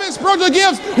covet spiritual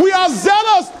gifts. We are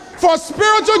zealous for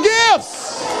spiritual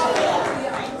gifts.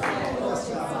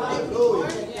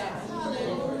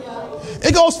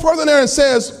 It goes further there and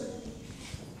says,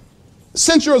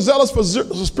 since you're zealous for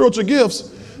spiritual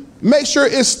gifts, make sure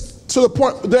it's to the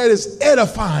point that it's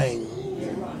edifying.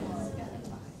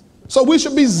 So we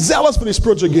should be zealous for these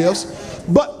spiritual gifts,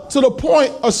 but to the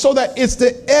point so that it's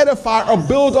to edify or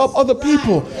build up other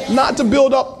people, not to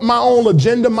build up my own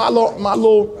agenda, my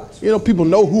little, people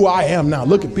know who I am now.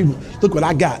 Look at people, look what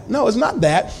I got. No, it's not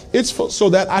that. It's so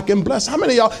that I can bless. How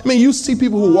many of y'all, you see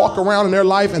people who walk around in their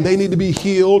life and they need to be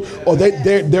healed, or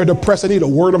they're depressed, they need a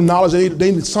word of knowledge,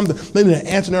 they need something, they need an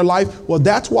answer in their life. Well,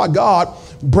 that's why God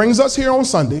brings us here on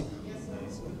Sunday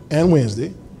and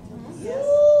Wednesday,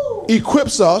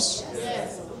 equips us,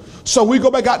 so we go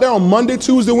back out there on Monday,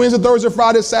 Tuesday, Wednesday, Thursday,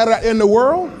 Friday, Saturday in the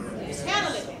world.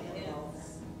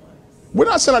 We're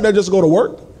not sent out there just to go to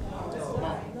work.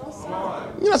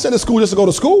 You're not sent to school just to go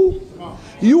to school.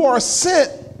 You are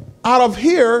sent out of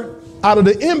here, out of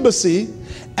the embassy,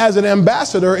 as an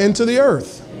ambassador into the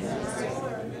earth.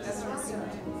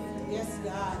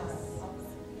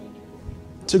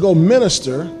 To go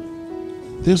minister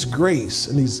this grace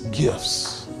and these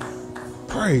gifts.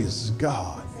 Praise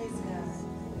God.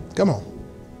 Come on.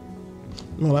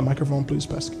 You want that microphone, please,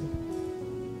 Pastor?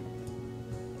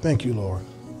 Thank you, Lord.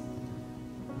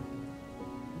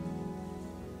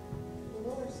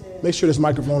 Make sure this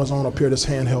microphone is on up here, this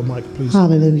handheld mic, please.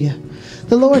 Hallelujah.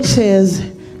 The Lord says,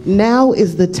 now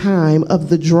is the time of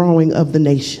the drawing of the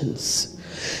nations.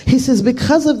 He says,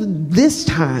 because of this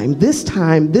time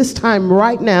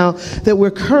right now that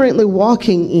we're currently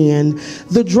walking in,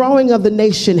 the drawing of the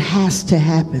nation has to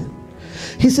happen.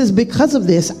 He says, because of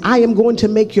this, I am going to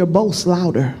make your boast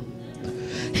louder.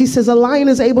 He says, a lion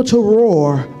is able to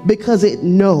roar because it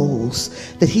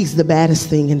knows that he's the baddest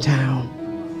thing in town.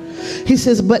 He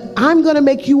says, but I'm going to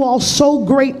make you all so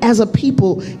great as a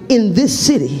people in this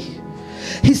city.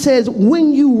 He says,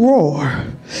 when you roar,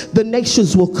 the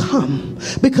nations will come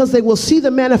because they will see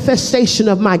the manifestation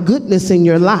of my goodness in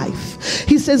your life.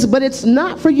 He says, but it's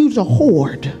not for you to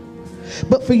hoard,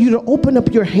 but for you to open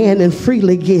up your hand and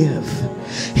freely give.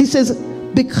 He says,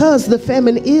 because the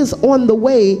famine is on the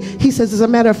way, he says, as a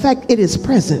matter of fact, it is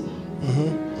present.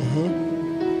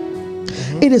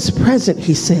 It is present,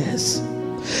 he says.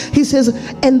 He says,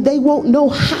 and they won't know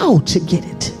how to get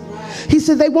it. He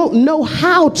said, they won't know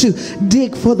how to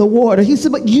dig for the water. He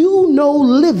said, but you know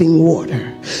living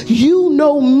water. You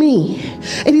know me.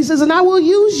 And he says, and I will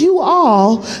use you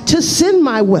all to send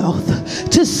my wealth,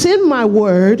 to send my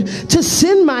word, to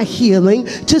send my healing,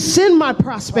 to send my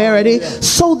prosperity,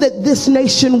 so that this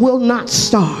nation will not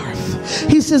starve.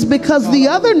 He says, because the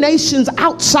other nations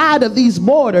outside of these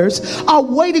borders are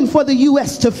waiting for the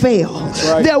U.S. to fail.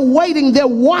 Right. They're waiting, they're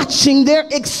watching, they're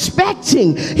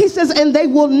expecting. He says, and they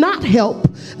will not help.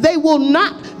 They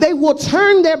will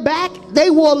turn their back.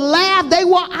 They will laugh. They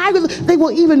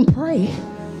will even pray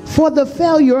for the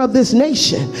failure of this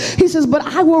nation. He says, but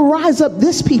I will rise up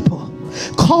this people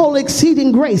called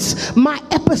Exceeding Grace, my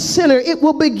epicenter. It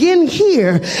will begin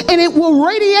here and it will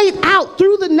radiate out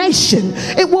through the nation.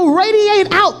 It will radiate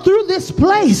out through this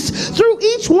place, through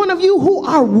each one of you who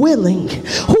are willing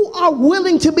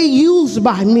to be used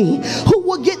by me, who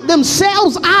will get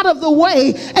themselves out of the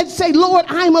way and say, Lord,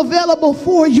 I'm available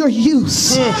for your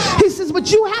use. He says,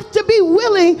 but you have to be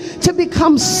willing to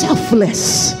become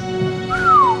selfless.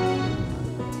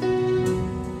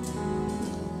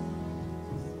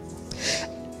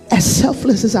 As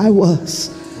selfless as I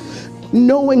was,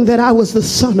 knowing that I was the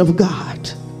Son of God,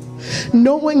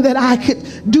 knowing that I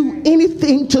could do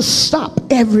anything to stop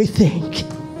everything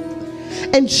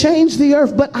and change the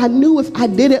earth, but I knew if I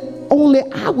did it, only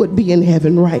I would be in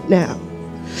heaven right now.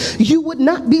 You would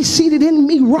not be seated in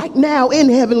me right now in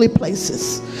heavenly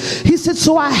places. He said,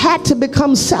 so I had to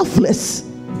become selfless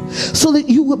so that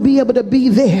you would be able to be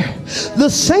there. The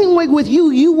same way with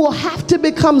you, you will have to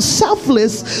become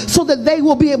selfless so that they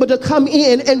will be able to come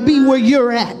in and be where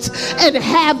you're at and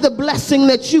have the blessing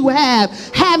that you have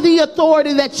the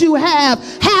authority that you have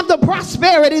the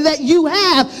prosperity that you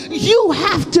have. You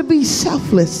have to be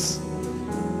selfless.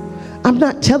 I'm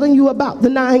not telling you about the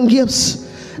 9 gifts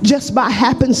just by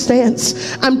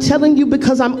happenstance. I'm telling you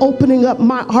because I'm opening up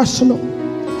my arsenal.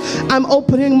 I'm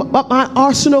opening up my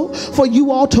arsenal for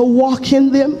you all to walk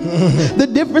in them. The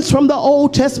difference from the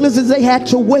Old Testament is they had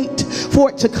to wait for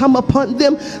it to come upon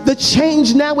them. The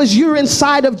change now is you're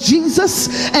inside of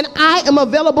Jesus, and I am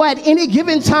available at any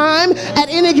given time, at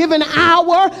any given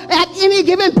hour, at any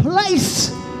given place.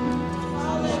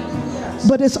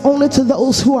 But it's only to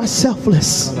those who are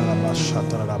selfless.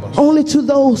 Only to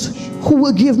those who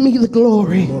will give me the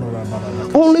glory.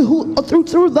 Only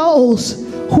through those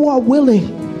who are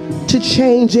willing to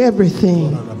change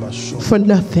everything for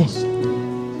nothing.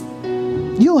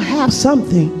 You'll have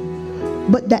something,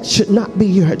 but that should not be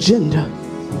your agenda.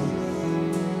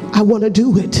 I want to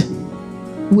do it.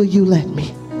 Will you let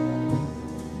me?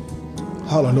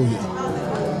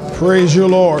 Hallelujah. Praise you,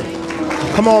 Lord.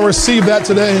 Come on, receive that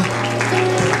today.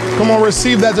 Come on,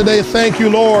 receive that today. Thank you,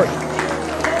 Lord.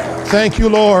 Thank you,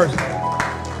 Lord.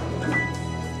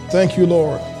 Thank you,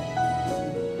 Lord.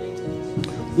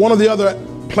 One of the other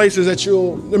places that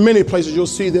there are many places you'll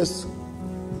see this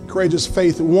courageous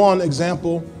faith. One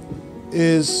example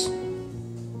is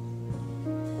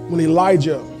when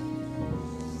Elijah,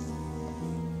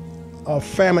 a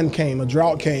famine came, a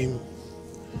drought came,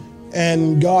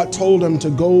 and God told him to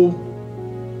go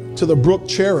to the brook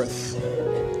Cherith,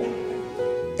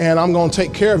 and I'm going to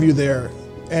take care of you there,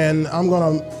 and I'm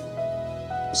going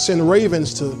to send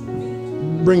ravens to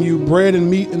bring you bread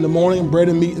and meat in the morning, bread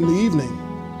and meat in the evening.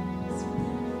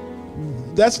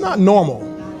 That's not normal.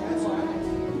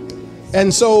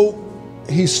 And so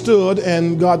he stood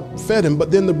and God fed him,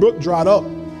 but then the brook dried up,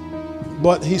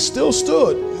 but he still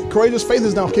stood. Courageous faith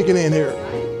is now kicking in here.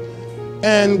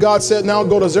 And God said, now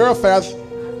go to Zarephath.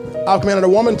 I've commanded a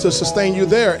woman to sustain you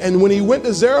there. And when he went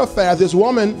to Zarephath, this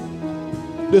woman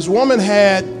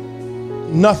had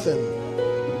nothing.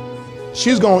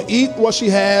 She's going to eat what she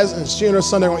has, and she and her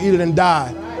son are going to eat it and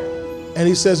die. And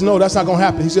he says, no, that's not going to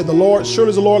happen. He said, the Lord,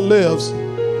 surely as the Lord lives,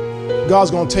 God's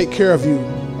going to take care of you.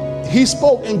 He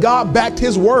spoke and God backed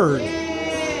his word.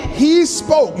 He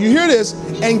spoke, you hear this,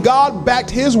 and God backed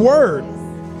his word.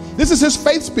 This is his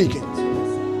faith speaking.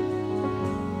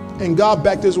 And God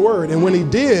backed his word. And when he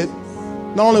did,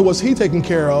 not only was he taken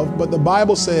care of, but the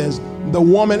Bible says the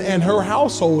woman and her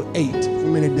household ate for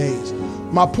many days.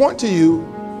 My point to you,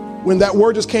 when that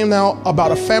word just came now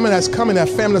about a famine that's coming, that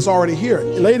famine is already here.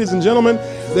 Ladies and gentlemen,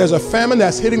 there's a famine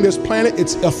that's hitting this planet.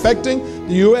 It's affecting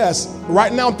the U.S.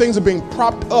 Right now, things are being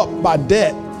propped up by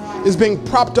debt. It's being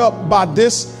propped up by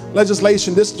this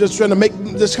legislation, this just trying to make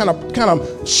this kind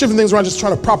of shifting things around, just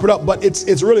trying to prop it up, but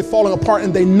it's really falling apart,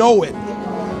 and they know it.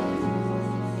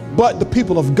 But the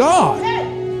people of God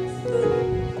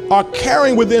are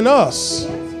carrying within us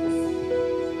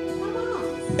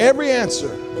every answer,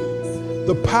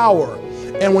 the power.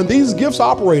 And when these gifts are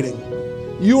operating,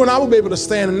 you and I will be able to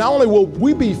stand, and not only will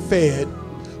we be fed,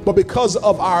 but because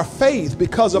of our faith,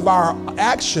 because of our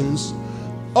actions,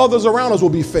 others around us will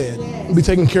be fed, will be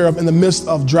taken care of in the midst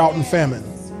of drought and famine.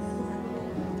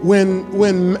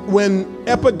 When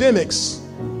epidemics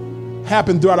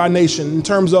happen throughout our nation in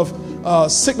terms of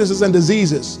sicknesses and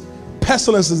diseases,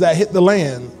 pestilences that hit the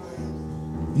land,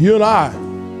 you and I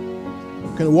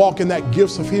can walk in that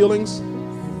gifts of healings,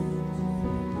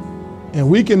 and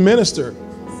we can minister.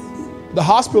 The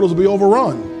hospitals will be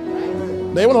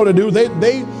overrun. They don't know what to do.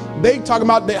 They talk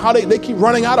about how they keep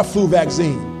running out of flu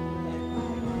vaccine.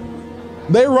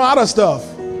 They run out of stuff.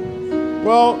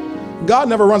 Well, God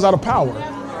never runs out of power.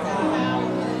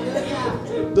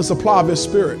 The supply of His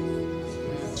Spirit.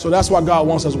 So that's why God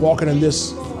wants us walking in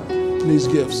these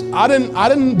gifts. I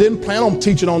didn't plan on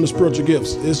teaching on the spiritual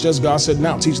gifts. It's just God said,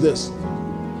 now teach this.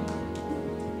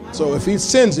 So if He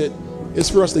sends it, it's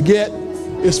for us to get.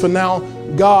 It's for now.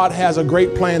 God has a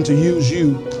great plan to use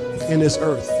you in this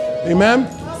earth. Amen.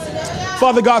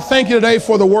 Father God, thank you today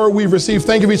for the word we've received.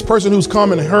 Thank you for each person who's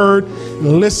come and heard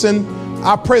and listened.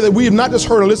 I pray that we have not just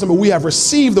heard and listened, but we have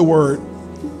received the word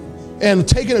and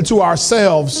taken it to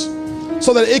ourselves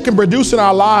so that it can produce in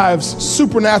our lives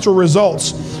supernatural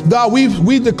results. God,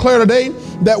 we declare today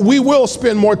that we will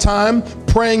spend more time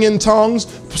praying in tongues,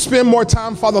 spend more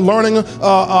time, Father, learning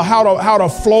how to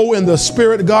flow in the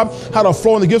Spirit, God, how to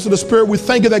flow in the gifts of the Spirit. We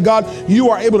thank you that, God, you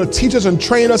are able to teach us and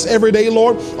train us every day,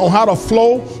 Lord, on how to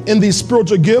flow in these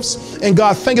spiritual gifts. And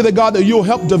God, thank you that, God, that you'll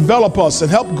help develop us and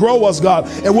help grow us, God,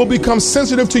 and we'll become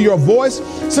sensitive to your voice,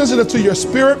 sensitive to your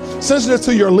Spirit, sensitive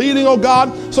to your leading, oh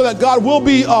God, so that, God, we'll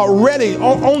be ready,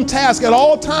 on task at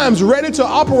all times, ready to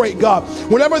operate, God.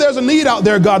 Whenever there's a need out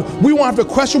there, God, we won't have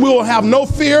to question. We will have no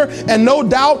fear and no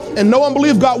doubt and no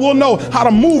unbelief, God. We'll know how to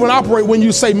move and operate when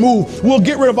you say move. We'll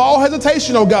get rid of all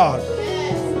hesitation, oh God,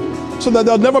 so that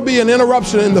there'll never be an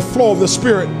interruption in the flow of the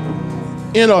Spirit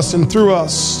in us and through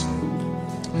us.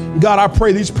 God, I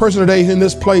pray each person today in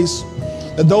this place,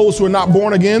 that those who are not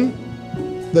born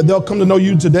again, that they'll come to know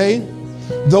you today.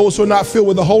 Those who are not filled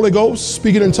with the Holy Ghost,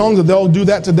 speaking in tongues, that they'll do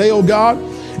that today, oh God.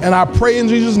 And I pray in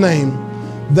Jesus' name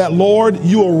that, Lord,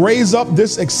 you will raise up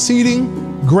this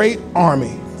exceeding great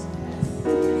army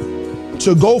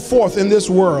to go forth in this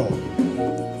world,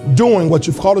 doing what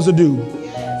you've called us to do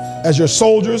as your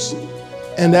soldiers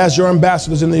and as your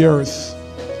ambassadors in the earth.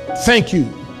 Thank you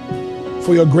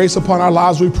for your grace upon our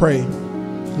lives, we pray.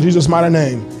 In Jesus' mighty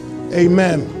name,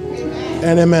 amen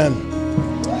and amen.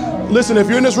 Listen, if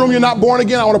you're in this room, you're not born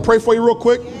again, I want to pray for you real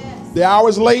quick. The hour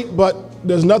is late, but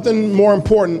there's nothing more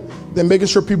important than making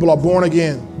sure people are born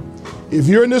again. If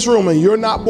you're in this room and you're not born